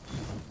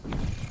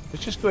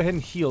 Let's just go ahead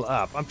and heal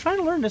up. I'm trying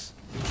to learn this.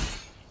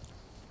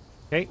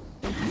 Okay.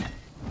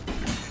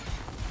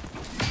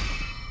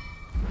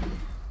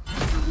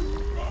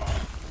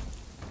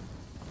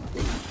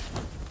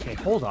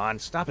 Hey, hold on.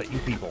 Stop it, you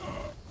people.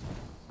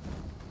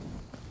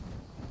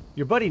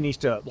 Your buddy needs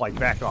to, like,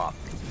 back off.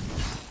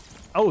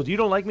 Oh, you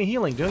don't like me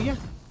healing, do you?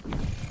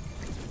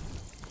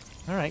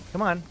 Alright,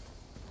 come on.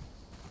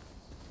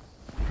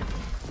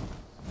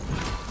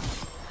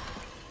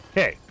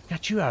 Okay,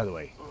 got you out of the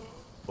way,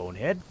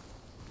 bonehead.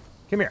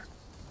 Come here.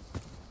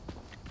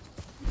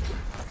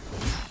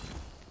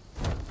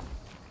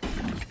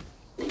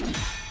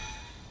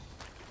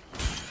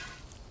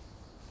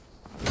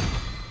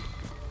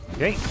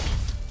 Okay.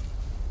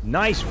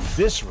 Nice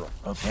visceral.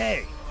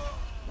 Okay.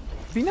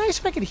 It'd be nice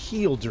if I could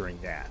heal during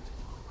that.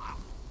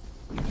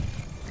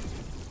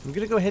 I'm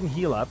gonna go ahead and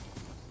heal up.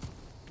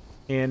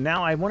 And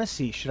now I want to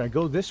see, should I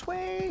go this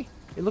way?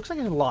 It looks like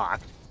it's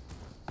locked.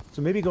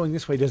 So maybe going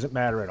this way doesn't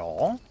matter at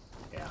all.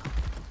 Yeah.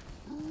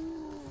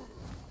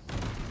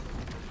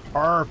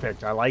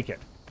 Perfect. I like it.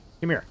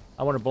 Come here.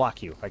 I want to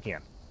block you if I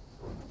can.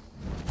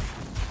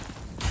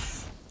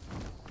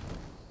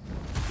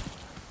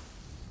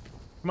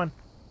 Come on.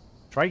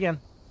 Try again.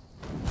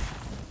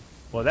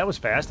 Well, that was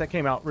fast. That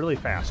came out really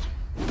fast.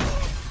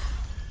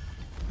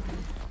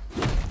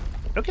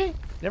 Okay.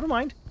 Never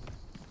mind.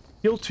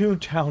 Kill two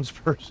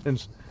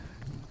townspersons.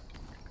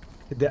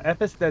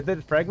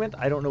 The fragment?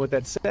 I don't know what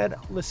that said.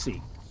 Let's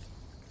see.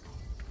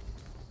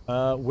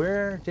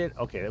 Where did...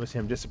 Okay, that was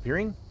him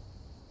disappearing.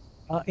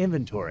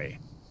 Inventory.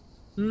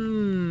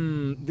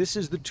 This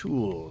is the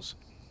tools.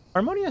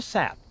 Harmonious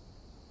Sap.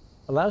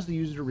 Allows the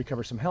user to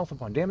recover some health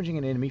upon damaging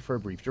an enemy for a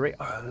brief duration.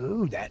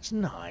 Oh, that's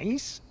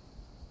nice.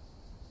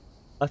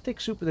 A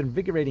thick soup with an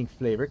invigorating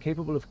flavor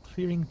capable of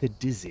clearing the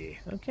dizzy.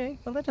 Okay,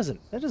 well that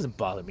doesn't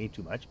bother me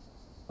too much.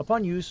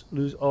 Upon use,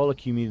 lose all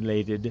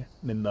accumulated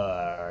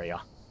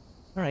memoria.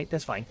 Alright,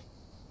 that's fine.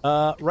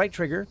 Right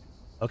trigger.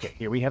 Okay,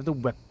 here we have the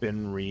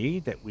weaponry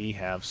that we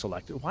have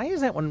selected. Why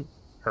is that one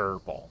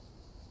purple?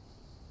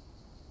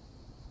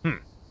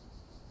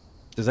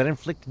 Does that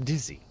inflict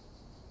dizzy?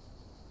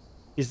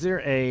 Is there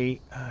a...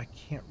 I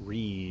can't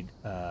read.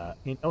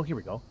 Oh, here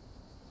we go.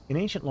 An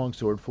ancient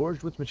longsword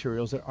forged with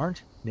materials that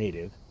aren't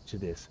native to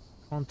this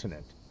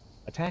continent.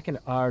 Attack and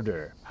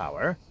ardor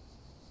power.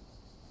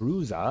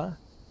 Bruza.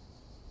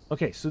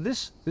 Okay, so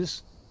this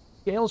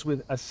scales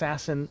with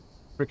assassin,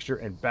 trickster,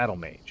 and battle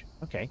mage.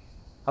 Okay,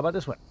 how about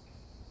this one?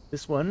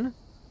 This one,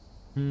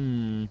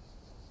 an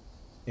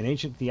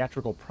ancient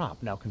theatrical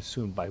prop now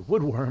consumed by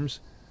woodworms.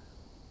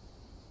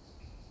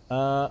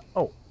 Oh,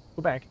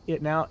 go back.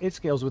 It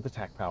scales with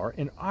attack power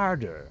and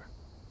ardor.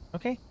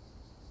 Okay,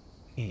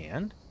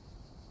 and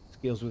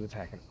scales with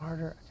attack and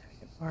ardor, attack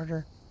and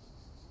ardor,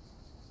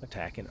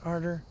 attack and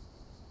ardor,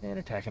 and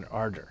attack and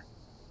ardor.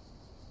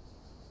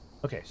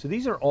 Okay, so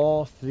these are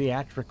all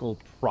theatrical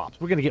props.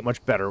 We're going to get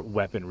much better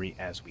weaponry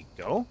as we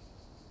go.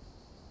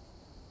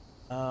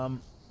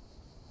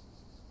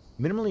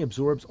 Minimally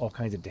absorbs all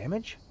kinds of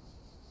damage.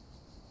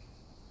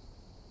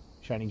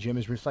 Shining Gem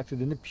is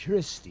reflected in the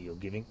purest steel,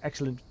 giving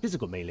excellent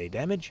physical melee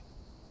damage.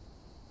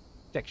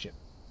 Protection.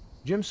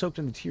 Gem soaked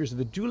in the tears of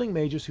the dueling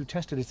mages who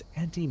tested its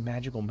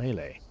anti-magical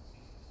melee.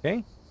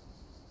 Okay.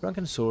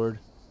 Drunken Sword.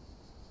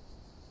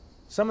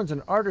 Summons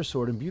an Ardor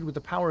Sword imbued with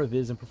the power of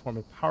Viz and perform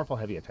a powerful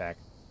heavy attack.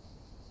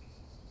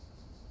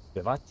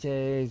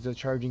 Vivace, the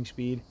charging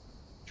speed.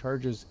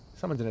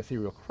 Summons an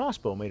ethereal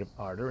crossbow made of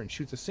ardor and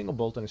shoots a single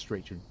bolt in a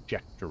straight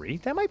trajectory.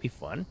 That might be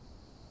fun.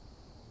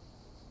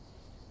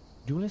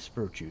 Duelist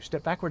Virtue.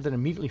 Step backwards and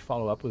immediately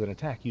follow up with an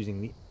attack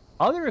using the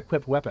other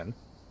equipped weapon.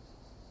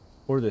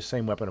 Or the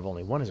same weapon if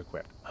only one is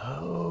equipped.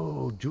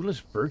 Oh,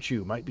 Duelist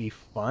Virtue might be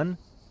fun.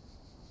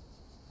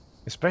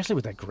 Especially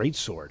with that great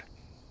sword.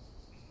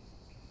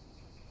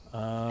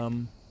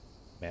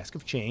 Mask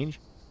of Change.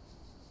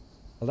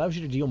 Allows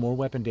you to deal more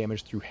weapon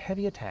damage through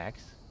heavy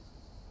attacks.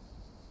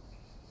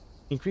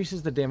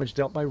 Increases the damage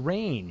dealt by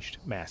ranged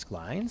mask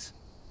lines.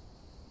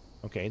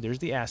 Okay, there's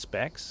the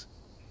aspects.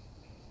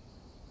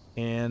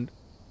 And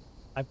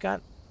I've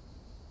got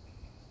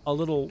a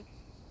little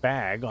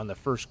bag on the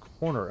first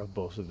corner of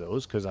both of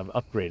those because I've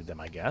upgraded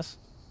them, I guess.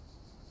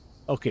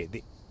 Okay,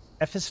 the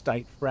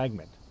Ephistite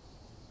Fragment.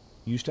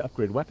 Used to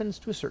upgrade weapons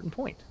to a certain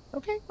point.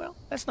 Okay, well,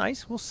 that's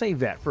nice. We'll save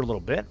that for a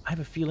little bit. I have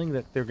a feeling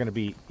that they're going to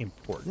be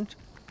important.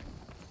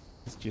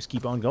 Let's just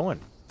keep on going.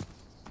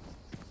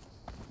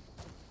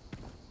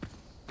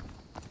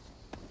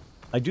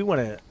 I do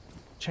want to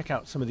check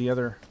out some of the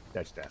other...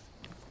 That's death.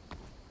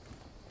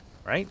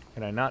 Right?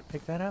 Can I not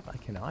pick that up? I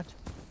cannot.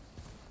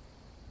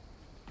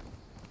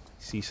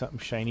 See something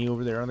shiny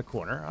over there on the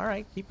corner. All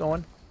right, keep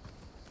going.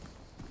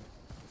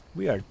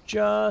 We are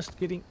just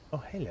getting... Oh,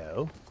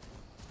 hello.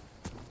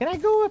 Can I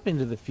go up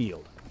into the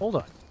field? Hold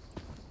on.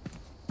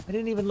 I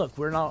didn't even look.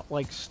 We're not,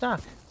 like,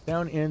 stuck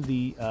down in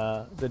the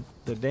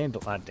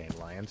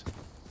dandelions.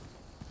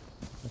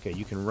 Okay,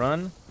 you can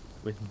run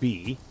with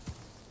B.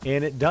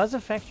 And it does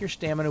affect your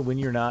stamina when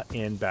you're not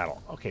in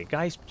battle. Okay,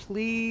 guys,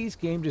 please,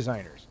 game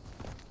designers,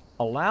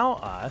 allow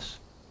us...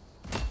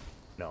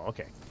 No,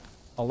 okay.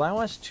 Allow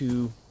us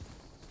to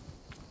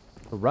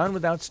run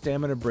without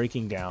stamina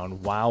breaking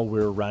down while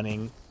we're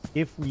running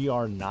if we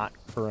are not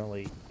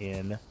currently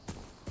in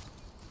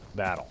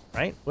battle,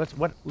 right?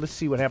 Let's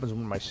see what happens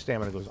when my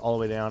stamina goes all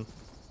the way down.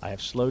 I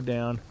have slowed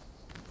down.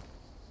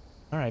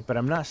 All right, but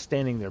I'm not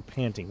standing there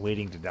panting,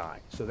 waiting to die.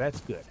 So that's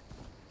good.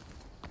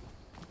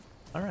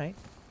 All right.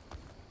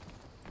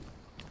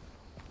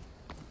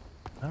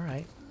 All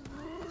right.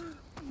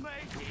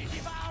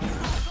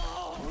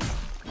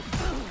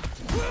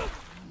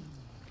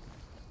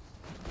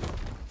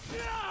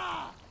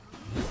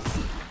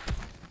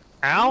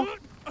 Ow!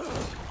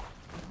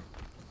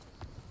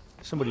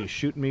 Somebody is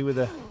shooting me with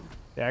a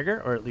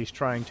dagger, or at least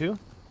trying to.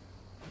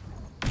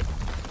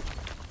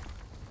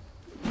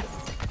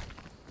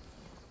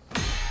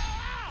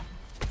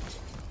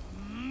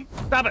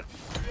 Stop it!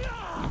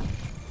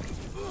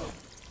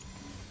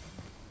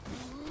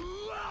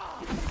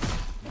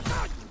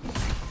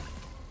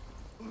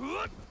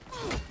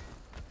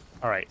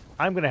 Alright,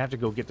 I'm gonna have to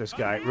go get this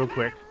guy real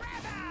quick.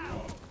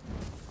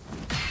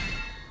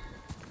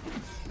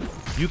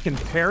 You can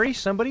parry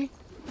somebody?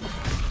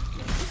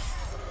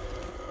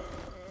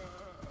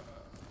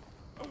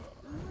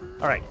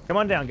 Alright, come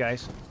on down,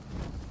 guys.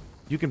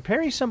 You can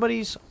parry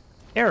somebody's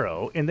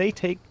arrow, and they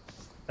take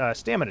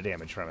stamina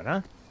damage from it,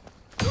 huh?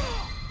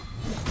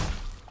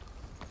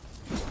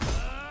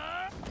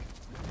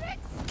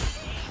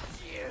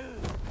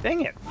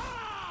 Dang it.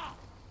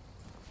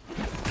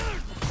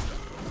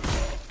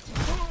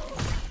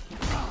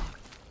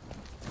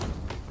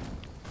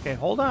 Okay,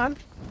 hold on.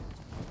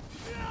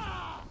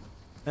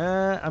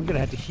 I'm gonna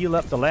have to heal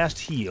up the last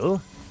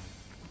heal.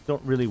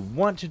 Don't really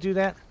want to do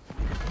that.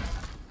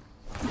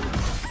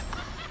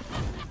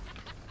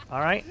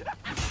 Alright.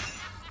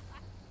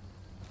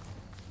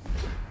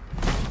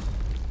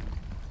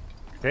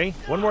 Okay,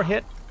 one more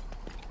hit.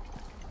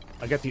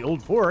 I got the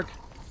old fork.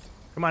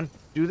 Come on,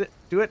 do it,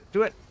 do it,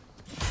 do it.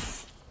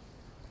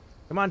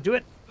 Come on, do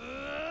it.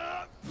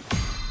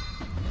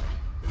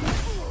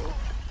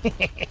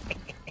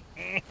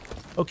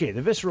 Okay,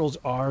 the viscerals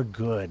are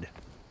good.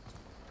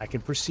 I can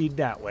proceed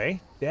that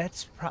way.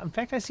 That's in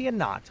fact, I see a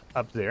knot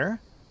up there.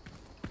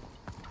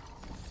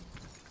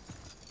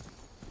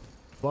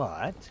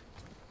 But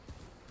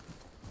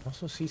I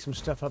also see some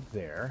stuff up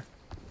there.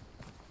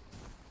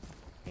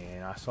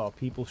 And I saw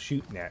people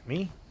shooting at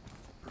me.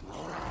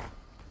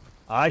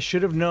 I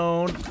should have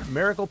known.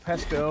 Miracle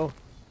Pesto.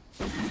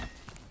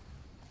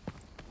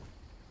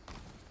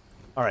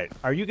 Alright,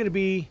 are you going to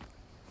be...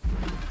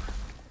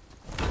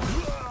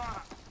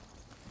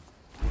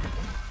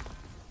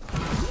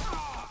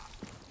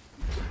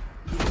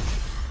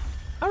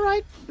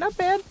 Alright, not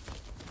bad.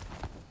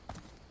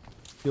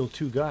 Kill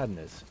 2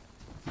 godness.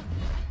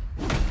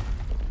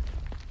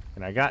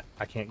 And I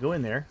can't go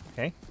in there,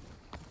 okay?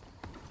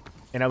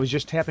 And I was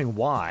just tapping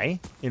Y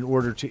in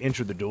order to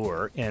enter the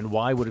door, and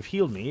Y would have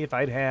healed me if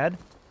I'd had.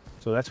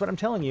 So that's what I'm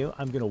telling you.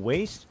 I'm going to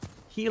waste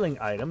healing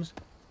items.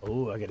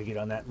 Oh, I got to get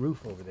on that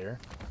roof over there.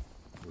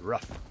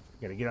 Rough.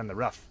 Got to get on the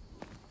rough.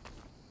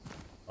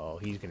 Oh,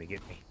 he's going to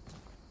get me.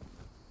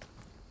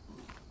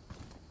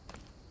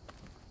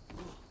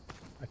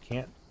 I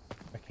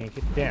can't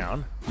get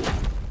down.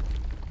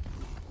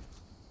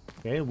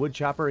 Okay, wood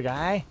chopper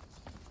guy.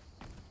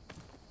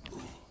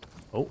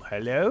 Oh,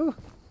 hello.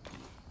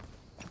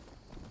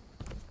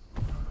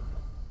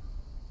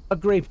 A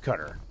grape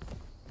cutter.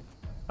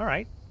 All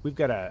right, we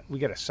got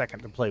a second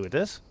to play with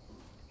this.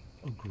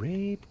 A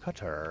grape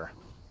cutter.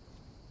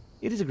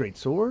 It is a great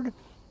sword.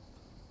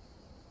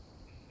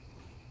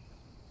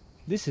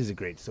 This is a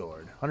great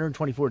sword.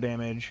 124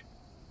 damage,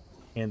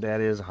 and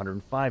that is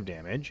 105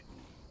 damage.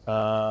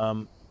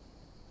 Can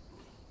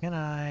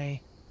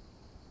I?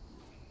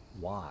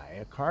 Why?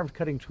 A carved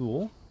cutting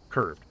tool,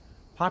 curved,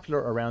 popular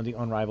around the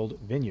unrivaled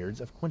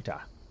vineyards of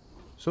Quinta.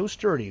 So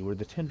sturdy were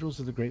the tendrils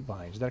of the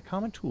grapevines that a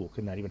common tool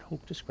could not even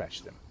hope to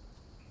scratch them.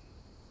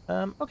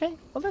 Okay,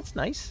 well that's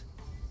nice.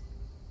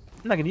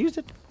 I'm not going to use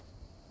it.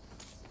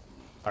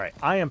 Alright,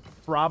 I am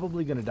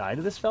probably going to die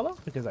to this fellow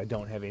because I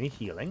don't have any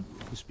healing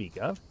to speak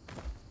of.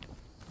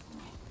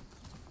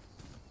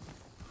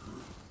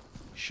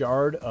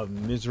 Shard of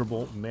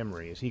Miserable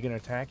Memory. Is he going to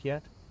attack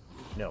yet?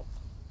 No.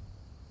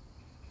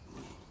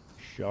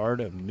 Shard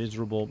of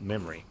Miserable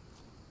Memory.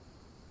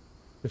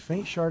 The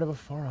faint shard of a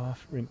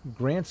far-off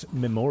grants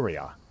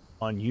Memoria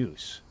on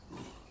use.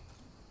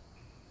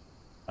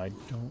 I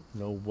don't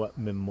know what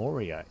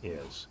Memoria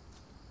is.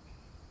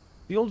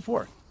 The old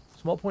fork.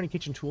 Small pointy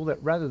kitchen tool that,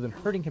 rather than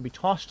hurting, can be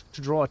tossed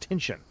to draw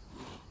attention.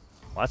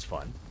 Well, that's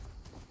fun.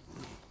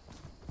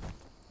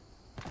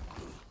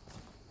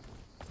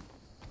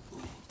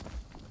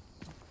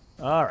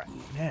 Alright,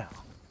 now.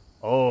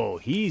 Oh,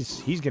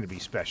 he's going to be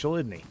special,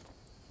 isn't he?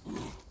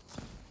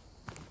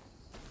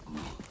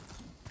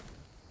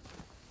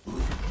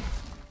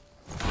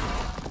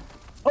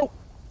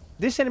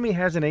 This enemy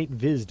has innate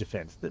Viz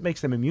defense that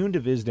makes them immune to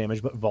Viz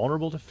damage but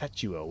vulnerable to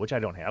Fatuo, which I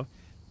don't have.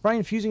 Try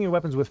infusing your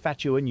weapons with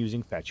Fatuo and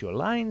using Fatuo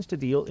lines to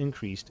deal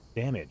increased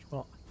damage.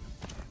 Well,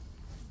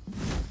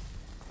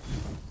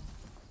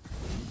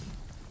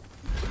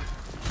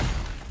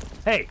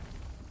 hey!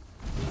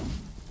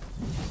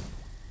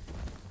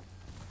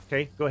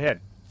 Okay, go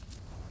ahead.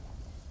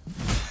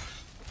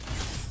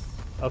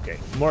 Okay,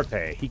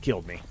 Morte, he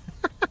killed me.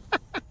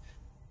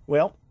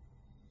 Well,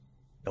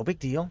 no big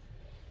deal.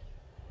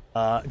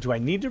 Do I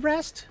need to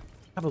rest?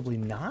 Probably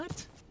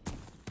not.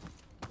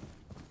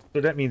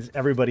 So that means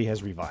everybody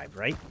has revived,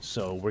 right?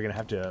 So we're going to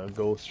have to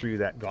go through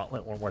that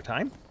gauntlet one more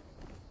time.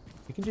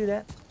 You can do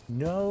that.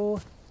 No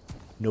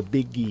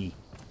biggie.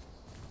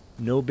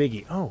 No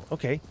biggie. Oh,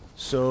 okay.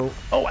 So,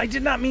 oh, I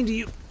did not mean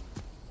to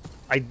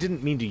I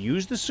didn't mean to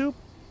use the soup.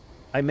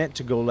 I meant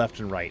to go left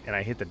and right, and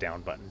I hit the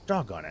down button.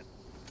 Doggone it.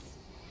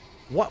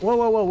 What? Whoa,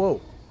 whoa, whoa,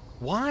 whoa.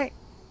 Why?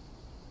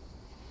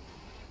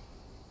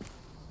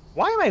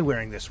 Why am I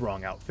wearing this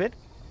wrong outfit?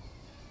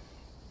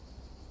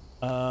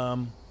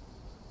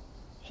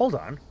 Hold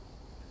on.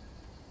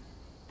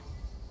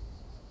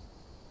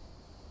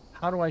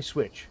 How do I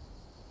switch?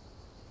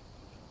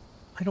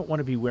 I don't want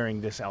to be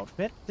wearing this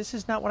outfit. This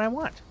is not what I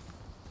want.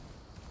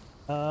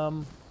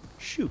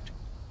 Shoot.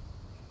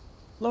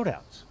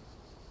 Loadouts.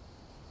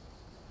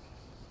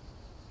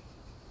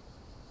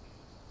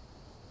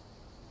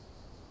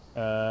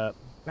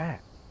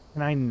 Back.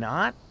 Can I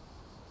not?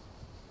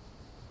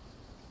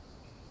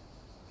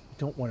 I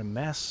don't want to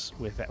mess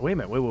with that. Wait a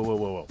minute. Whoa, whoa, whoa,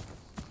 whoa, whoa.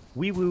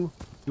 Wee woo.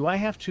 Do I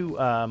have to,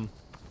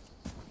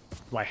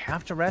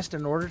 rest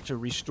in order to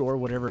restore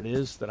whatever it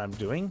is that I'm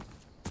doing?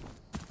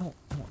 I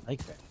don't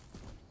like that.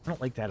 I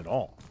don't like that at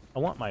all. I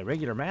want my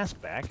regular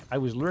mask back. I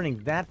was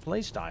learning that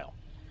playstyle.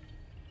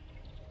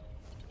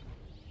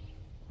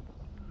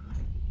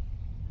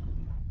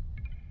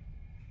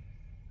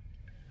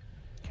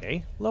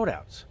 Okay,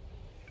 loadouts.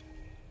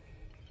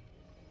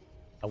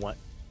 I want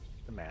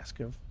the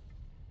Mask of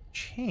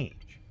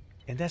Change.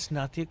 And that's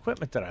not the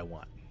equipment that I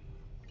want.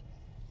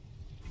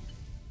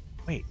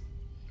 Wait.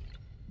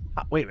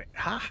 Wait a minute.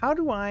 How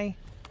do I...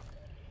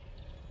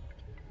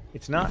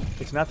 It's not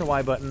the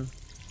Y button.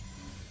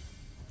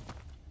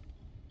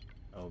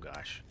 Oh,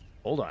 gosh.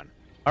 Hold on.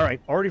 All right,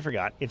 already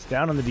forgot. It's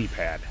down on the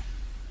D-pad.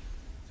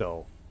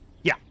 So,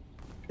 yeah.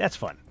 That's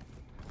fun.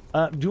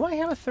 Do I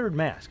have a third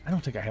mask? I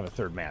don't think I have a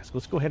third mask.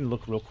 Let's go ahead and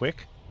look real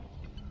quick.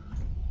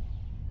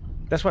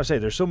 That's why I say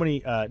there's so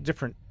many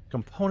different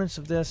components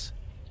of this.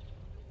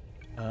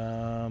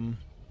 No,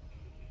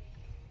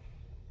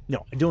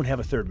 I don't have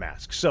a third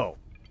mask. So,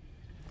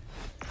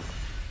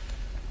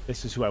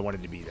 this is who I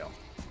wanted to be, though. All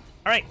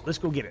right, let's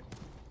go get it.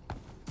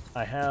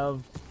 I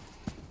have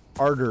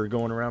ardor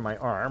going around my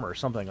arm or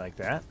something like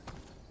that.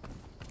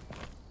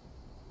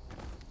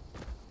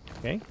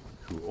 Okay,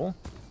 cool.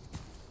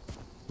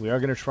 We are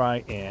going to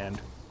try and...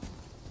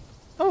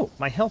 Oh,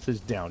 my health is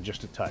down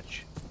just a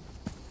touch.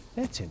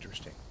 That's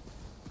interesting.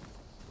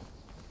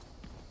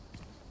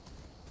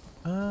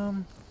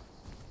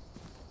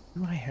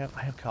 Do I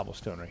have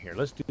cobblestone right here.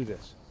 Let's do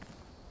this.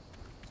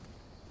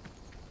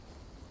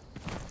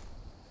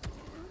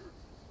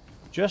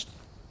 Just...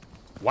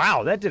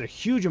 Wow, that did a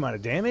huge amount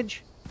of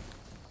damage.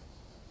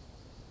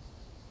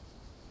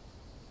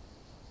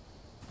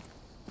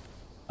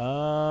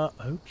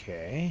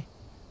 Okay.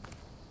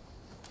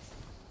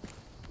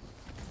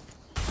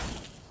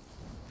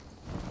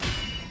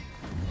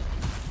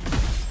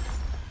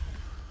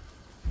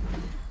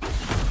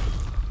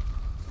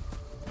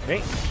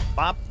 Okay,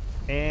 bop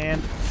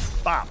and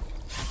bop.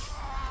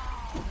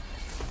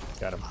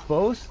 Got them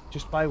both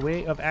just by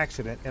way of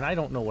accident, and I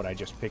don't know what I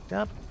just picked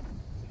up.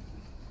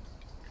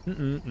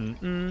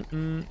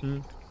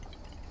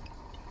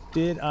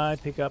 Did I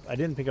pick up... I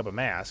didn't pick up a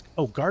mask.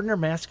 Oh, Gardener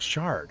Mask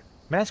Shard.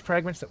 Mask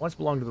fragments that once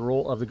belonged to the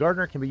role of the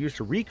gardener can be used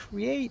to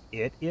recreate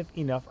it if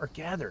enough are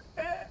gathered.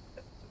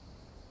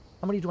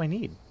 How many do I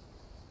need?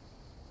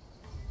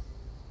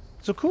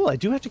 So cool, I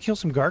do have to kill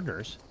some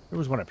gardeners. There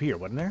was one up here,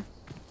 wasn't there?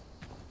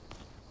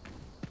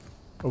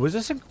 Or was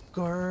this a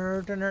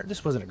gardener?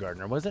 This wasn't a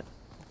gardener, was it?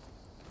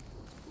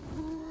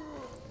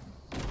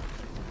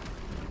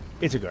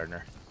 It's a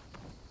gardener.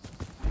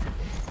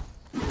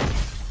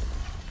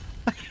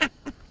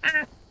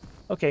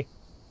 Okay.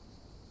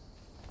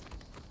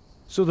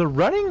 So the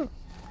running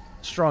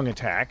strong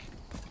attack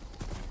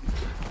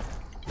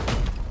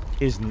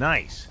is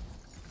nice.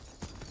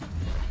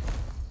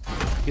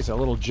 Gets a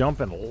little jump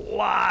and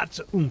lots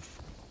of oomph.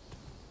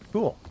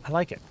 Cool. I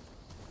like it.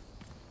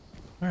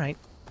 All right.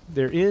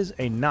 There is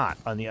a knot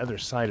on the other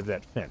side of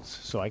that fence,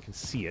 so I can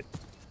see it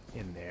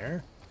in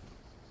there.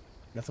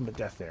 Nothing but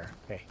death there.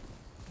 Okay.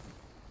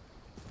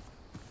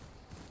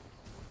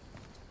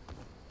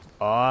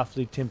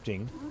 Awfully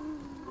tempting.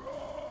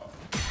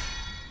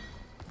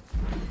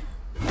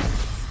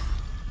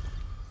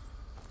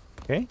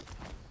 Okay.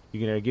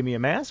 You gonna give me a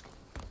mask?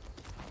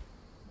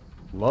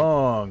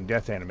 Long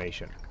death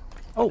animation.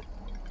 Oh,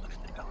 look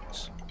at the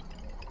notes.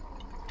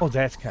 Oh,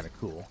 that's kind of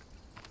cool.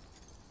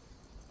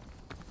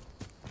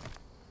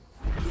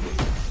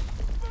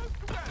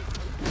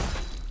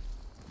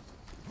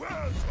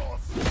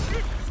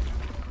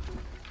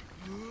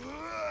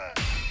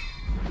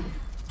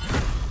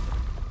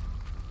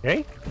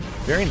 Okay,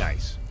 very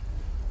nice.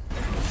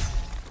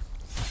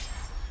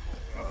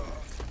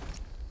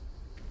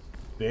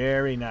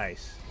 Very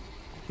nice.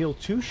 Kill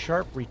 2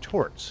 sharp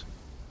retorts.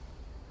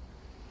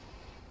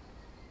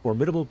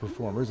 Formidable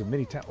performers of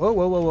many talents. Whoa,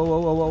 whoa, whoa, whoa, whoa,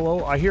 whoa, whoa,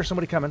 whoa. I hear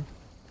somebody coming.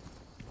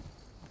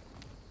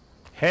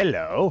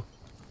 Hello.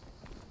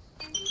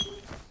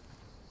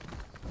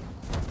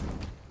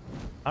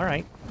 All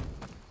right.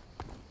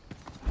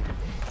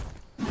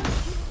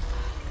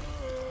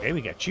 Okay,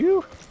 we got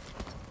you.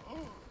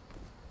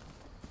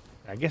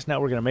 I guess now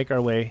we're going to make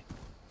our way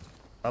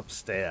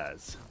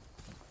upstairs.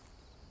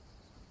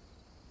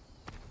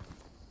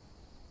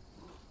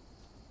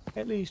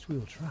 At least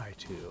we'll try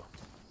to.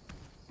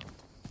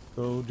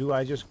 So, do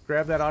I just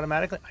grab that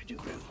automatically? I do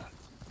grab that.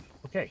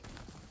 Okay.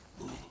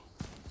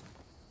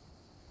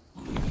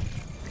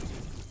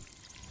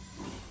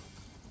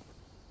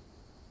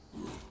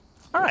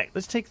 All right,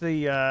 let's take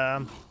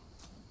the...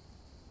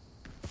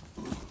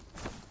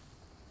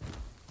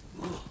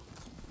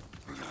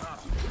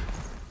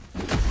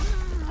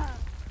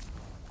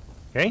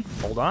 Okay,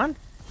 hold on.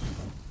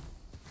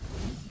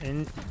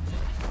 And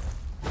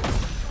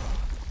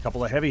a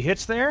couple of heavy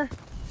hits there.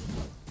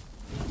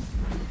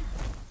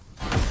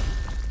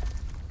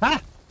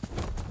 Ha!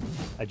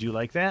 I do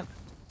like that.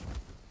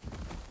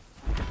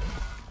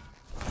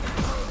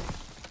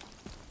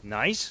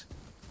 Nice.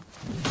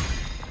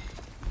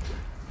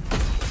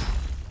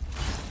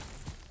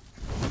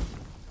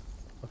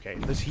 Okay,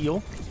 let's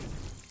heal.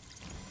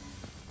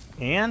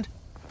 And...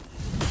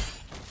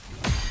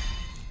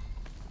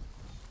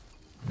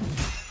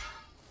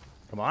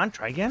 Come on,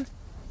 try again.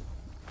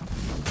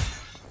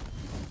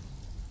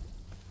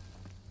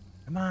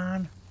 Come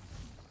on.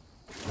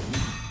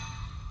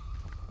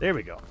 There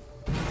we go.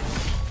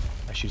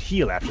 I should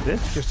heal after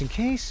this, just in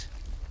case.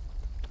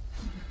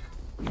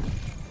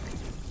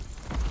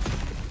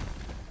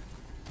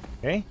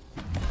 Okay.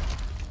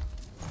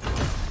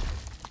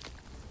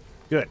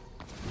 Good.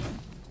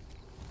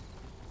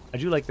 I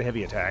do like the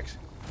heavy attacks.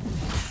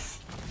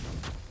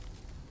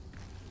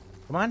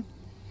 Come on.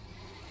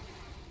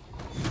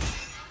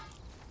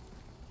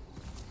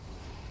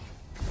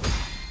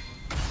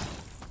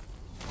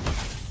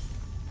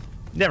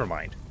 Never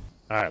mind.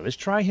 Alright, let's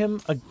try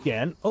him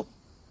again. Oh.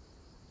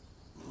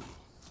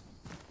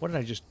 What did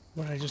I just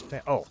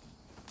tap? Oh.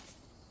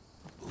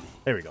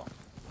 There we go.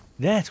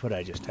 That's what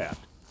I just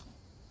tapped.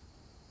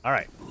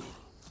 Alright.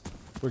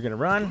 We're gonna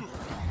run.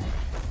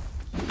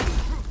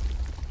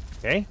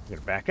 Okay, we're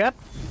gonna back up.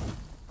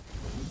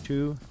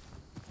 2.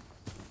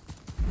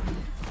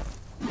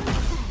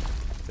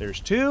 There's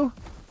 2.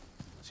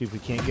 See if we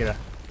can't get a...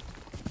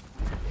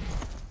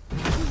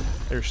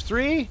 There's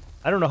 3.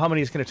 I don't know how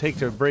many it's going to take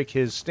to break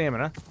his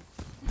stamina.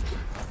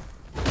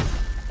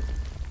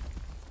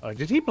 Oh,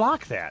 did he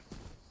block that?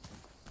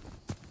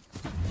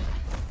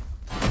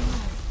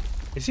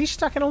 Is he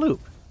stuck in a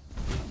loop?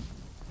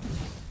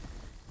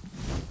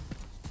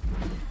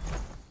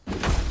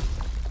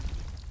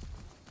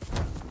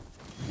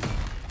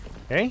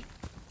 Okay.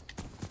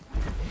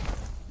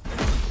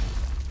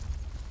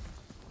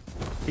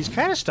 He's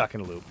kind of stuck in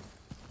a loop.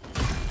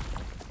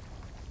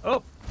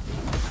 Oh.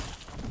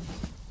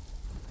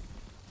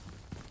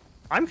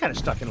 I'm kind of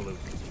stuck in a loop.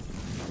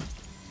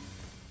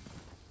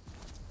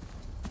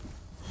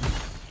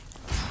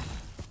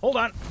 Hold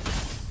on.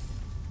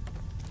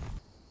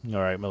 All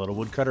right, my little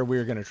woodcutter,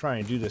 we're going to try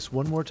and do this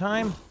one more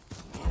time.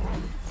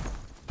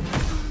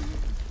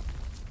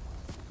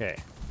 Okay,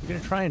 we're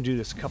going to try and do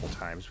this a couple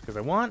times because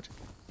I want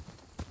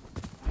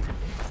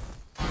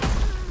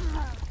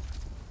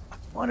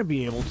to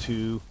be able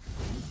to...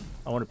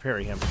 I want to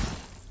parry him.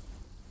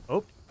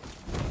 Oh,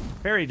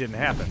 parry didn't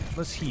happen.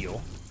 Let's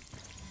heal.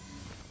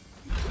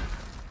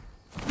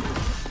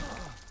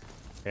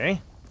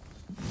 Okay.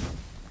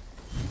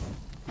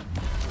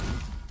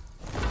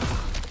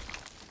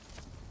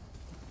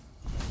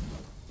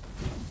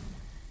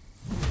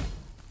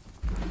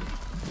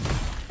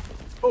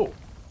 Oh.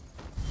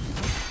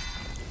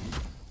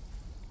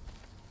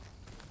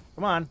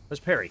 Come on, let's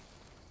parry.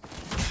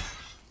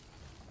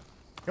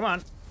 Come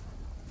on.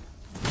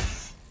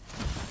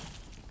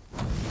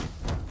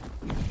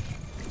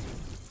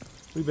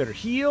 We better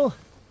heal.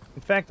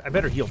 In fact, I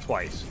better heal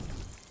twice.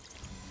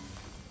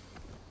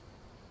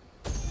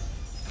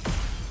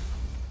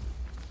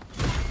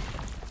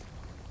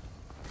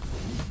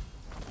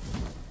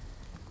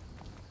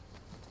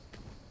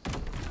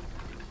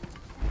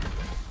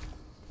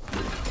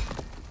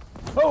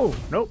 Oh,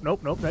 nope,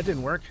 nope, nope, that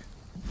didn't work.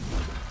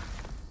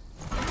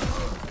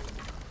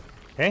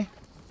 Okay.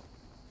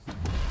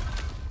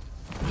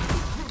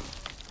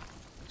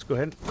 Let's go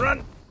ahead and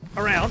run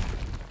around.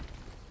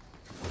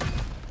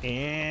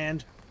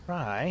 And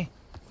try.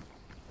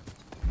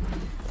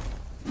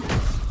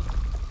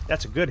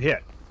 That's a good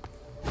hit.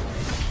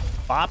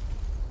 Bop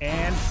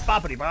and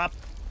boppity bop.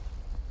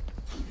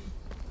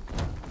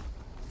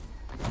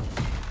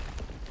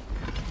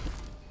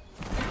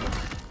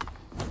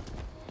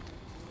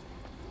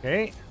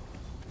 Okay.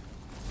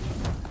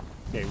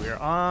 Okay, we're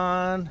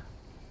on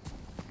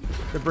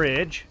the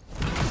bridge.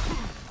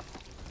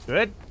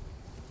 Good.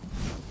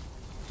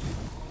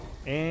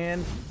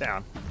 And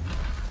down.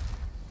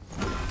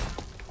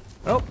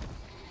 Oh.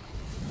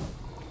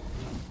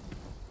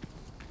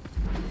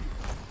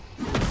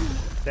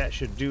 That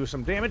should do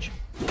some damage.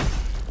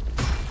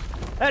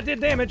 That did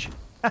damage.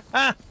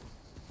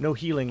 No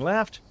healing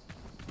left.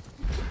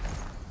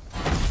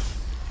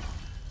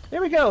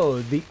 There we go.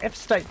 The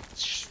F-Stite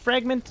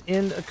fragment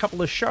in a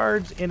couple of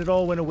shards, and it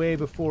all went away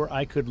before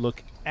I could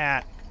look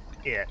at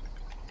it.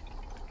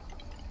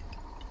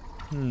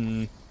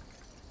 Ooh,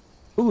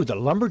 the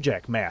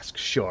Lumberjack Mask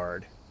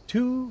shard.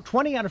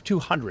 20 out of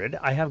 200.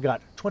 I have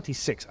got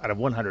 26 out of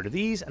 100 of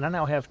these, and I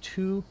now have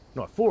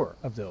 4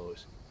 of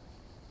those.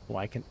 So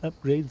I can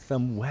upgrade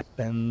some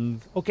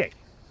weapons. Okay.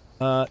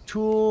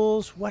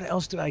 Tools. What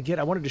else did I get?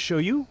 I wanted to show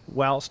you.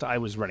 Whilst I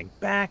was running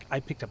back, I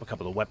picked up a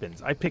couple of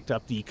weapons. I picked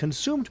up the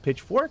Consumed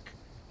Pitchfork,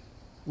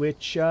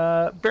 which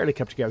barely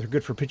kept together.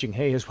 Good for pitching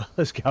hay as well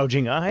as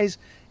gouging eyes.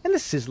 And the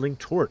Sizzling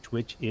Torch,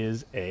 which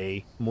is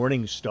a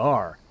Morning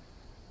Star.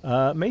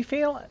 May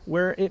fail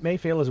where it may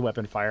fail as a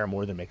weapon fire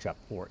more than makes up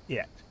for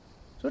it.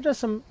 So it does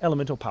some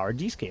elemental power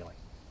descaling.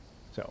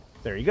 So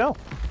there you go. I'm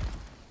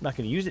not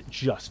going to use it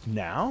just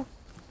now.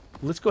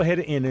 Let's go ahead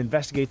and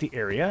investigate the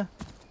area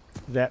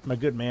that my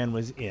good man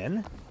was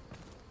in.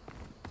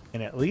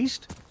 And at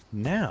least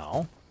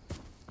now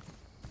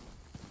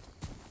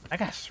I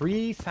got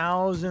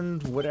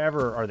 3,000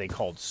 whatever are they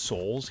called,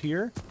 souls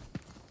here?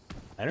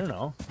 I don't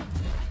know.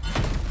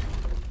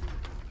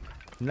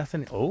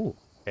 Nothing. Oh,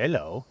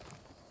 hello.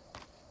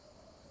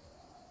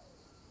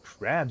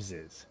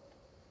 Crabses.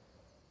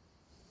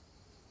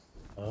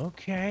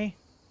 Okay.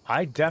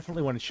 I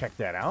definitely want to check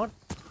that out.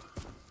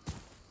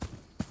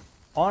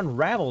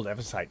 Unraveled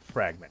Epicite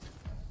fragment.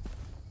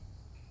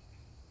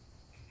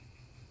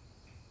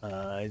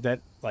 Is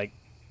that like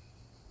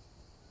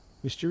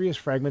mysterious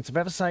fragments of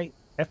Epicite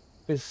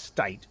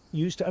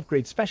used to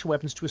upgrade special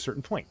weapons to a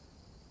certain point?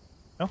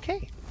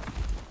 Okay.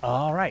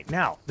 All right.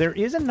 Now, there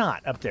is a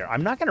knot up there.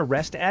 I'm not going to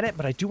rest at it,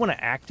 but I do want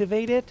to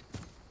activate it.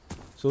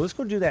 So let's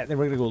go do that. Then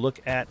we're going to go look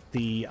at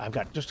the... I've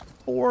got just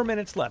 4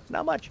 minutes left.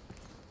 Not much.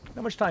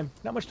 Not much time.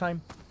 Not much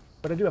time.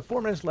 But I do have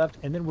 4 minutes left,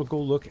 and then we'll go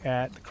look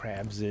at the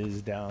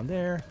crabses down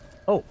there.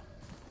 Oh.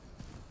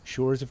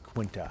 Shores of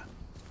Quinta.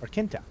 Or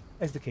Quinta,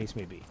 as the case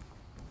may be.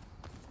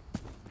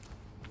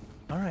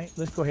 All right.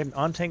 Let's go ahead and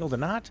untangle the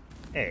knot.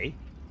 A.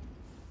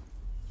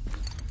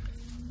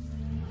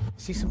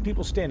 See some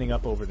people standing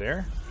up over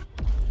there.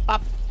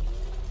 Up.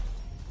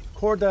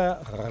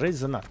 Corda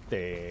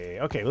resonante.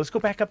 Okay, let's go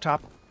back up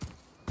top.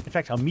 In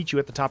fact, I'll meet you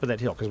at the top of that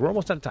hill, because we're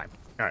almost out of time.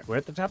 All right, we're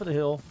at the top of the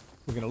hill.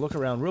 We're going to look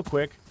around real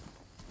quick.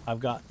 I've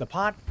got the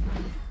pot.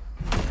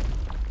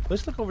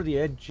 Let's look over the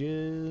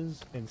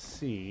edges and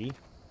see.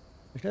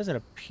 It doesn't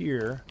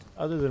appear,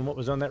 other than what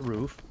was on that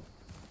roof,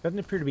 doesn't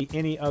appear to be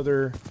any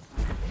other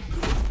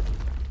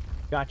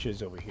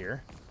gotchas over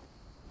here.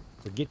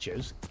 Or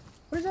gitches.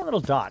 What does that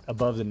little dot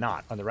above the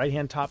knot on the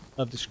right-hand top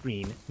of the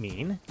screen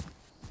mean?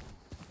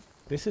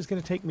 This is going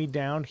to take me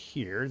down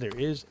here. There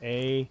is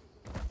a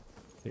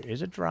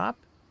drop.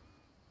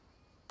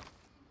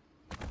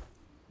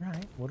 All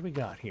right, what do we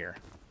got here?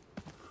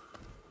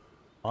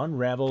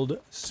 Unraveled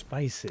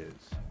spices.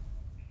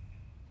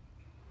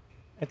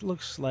 It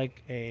looks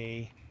like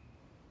a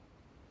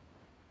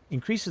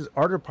increases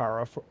ardor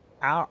power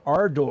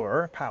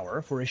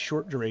for a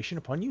short duration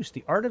upon use.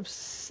 The art of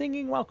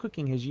singing while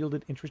cooking has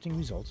yielded interesting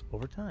results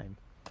over time.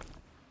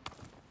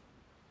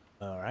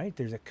 All right,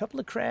 there's a couple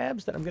of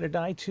crabs that I'm going to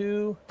die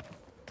to,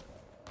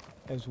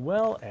 as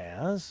well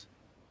as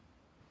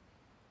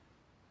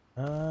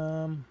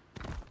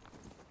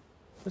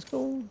let's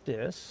go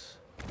this.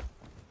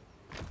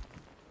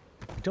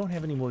 I don't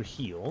have any more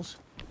heals.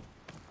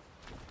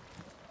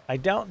 I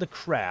doubt the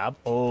crab.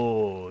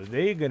 Oh,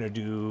 they're going to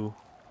do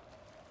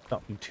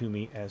something to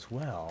me as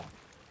well.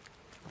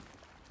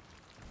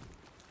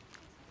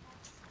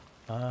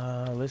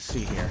 Let's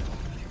see here.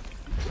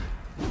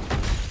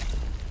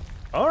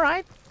 All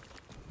right.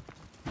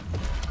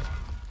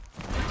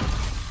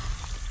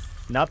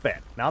 Not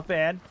bad. Not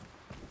bad.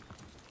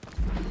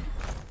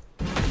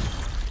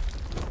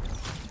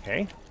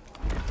 Okay.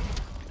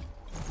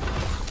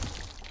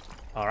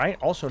 All right.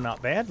 Also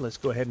not bad. Let's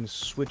go ahead and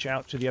switch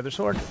out to the other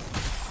sword.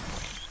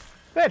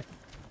 Good.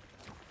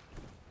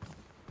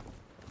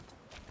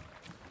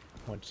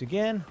 Once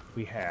again,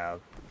 we have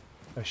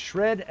a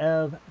shred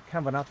of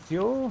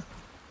Cavanazzo.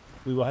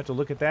 We will have to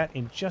look at that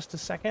in just a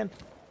second,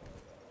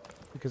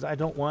 because I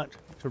don't want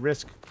to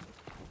risk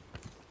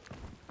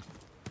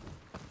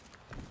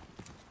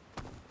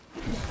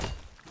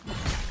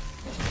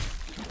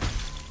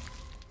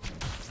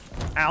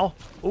ow.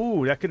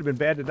 Ooh, that could have been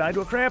bad to die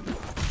to a crab.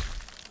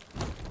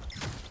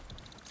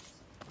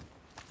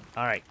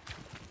 All right.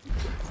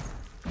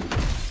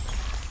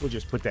 We'll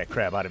just put that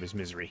crab out of his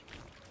misery.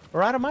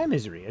 Or out of my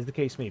misery, as the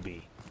case may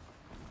be.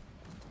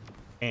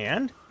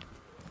 And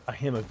a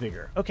Hymn of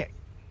Vigor. Okay,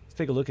 let's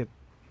take a look at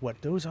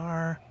what those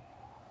are.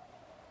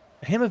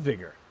 A Hymn of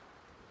Vigor.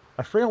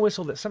 A frail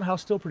whistle that somehow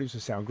still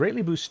produces sound.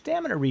 Greatly boosts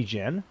stamina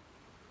regen.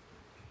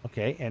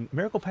 Okay, and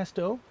Miracle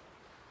Pesto.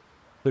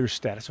 Clears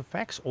status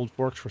effects. Old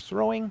forks for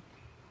throwing.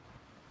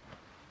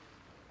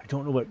 I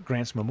don't know what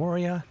grants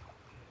Memoria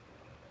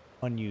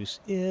on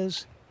use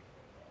is.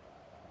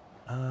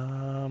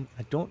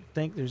 I don't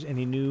think there's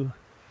any new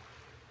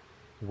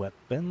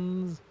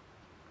weapons.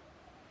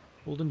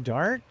 Golden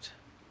dart.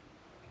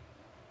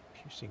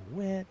 Piercing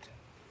wit.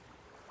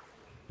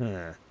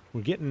 Huh.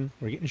 We're getting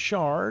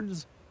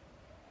shards.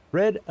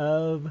 Thread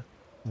of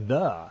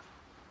the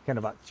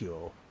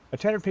Canavatio. A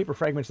tattered paper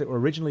fragments that were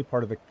originally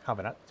part of the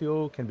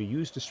Cavanatio can be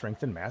used to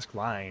strengthen mask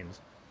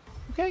lines.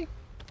 Okay.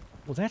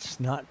 Well, that's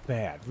not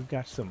bad. We've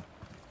got some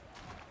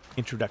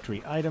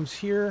introductory items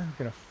here.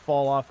 We're going to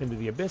fall off into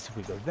the abyss if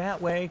we go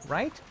that way,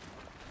 right?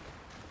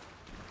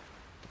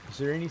 Is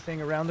there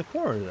anything around the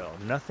corner, though?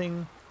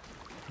 Nothing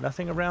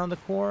around the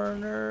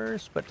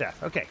corners but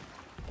death. Okay.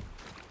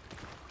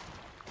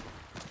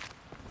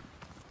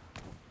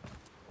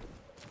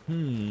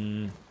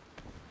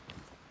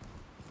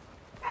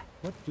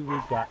 What do we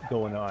got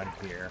going on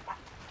here?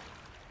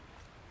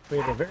 We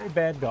have a very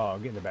bad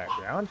dog in the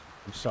background.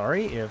 I'm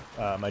sorry if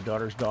my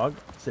daughter's dog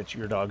sets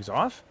your dogs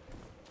off.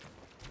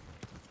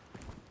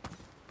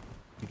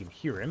 You can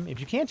hear him. If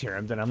you can't hear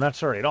him, then I'm not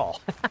sorry at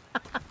all.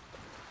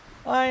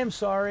 I am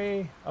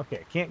sorry.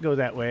 Okay, can't go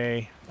that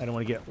way. I don't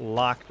want to get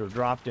locked or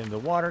dropped into the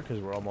water because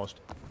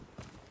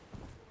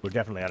we're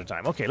definitely out of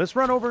time. Okay, let's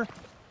run over.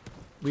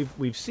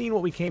 We've seen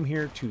what we came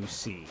here to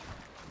see.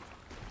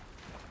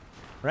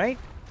 Right?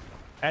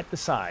 At the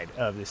side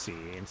of the sea.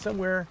 And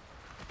somewhere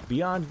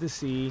beyond the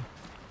sea,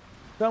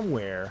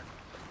 somewhere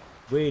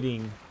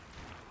waiting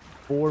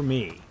for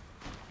me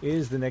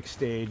is the next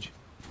stage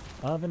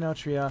of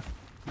Enotria.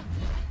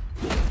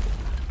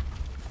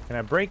 Can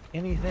I break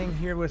anything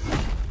here with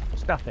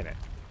stuff in it?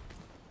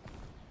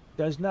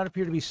 Does not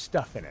appear to be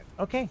stuff in it.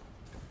 Okay.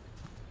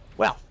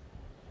 Well,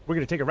 we're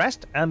going to take a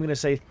rest. I'm going to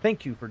say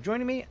thank you for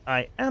joining me.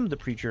 I am the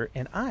Preacher,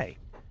 and I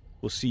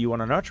will see you on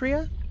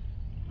Enotria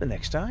the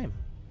next time.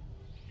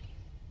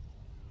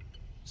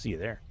 See you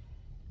there.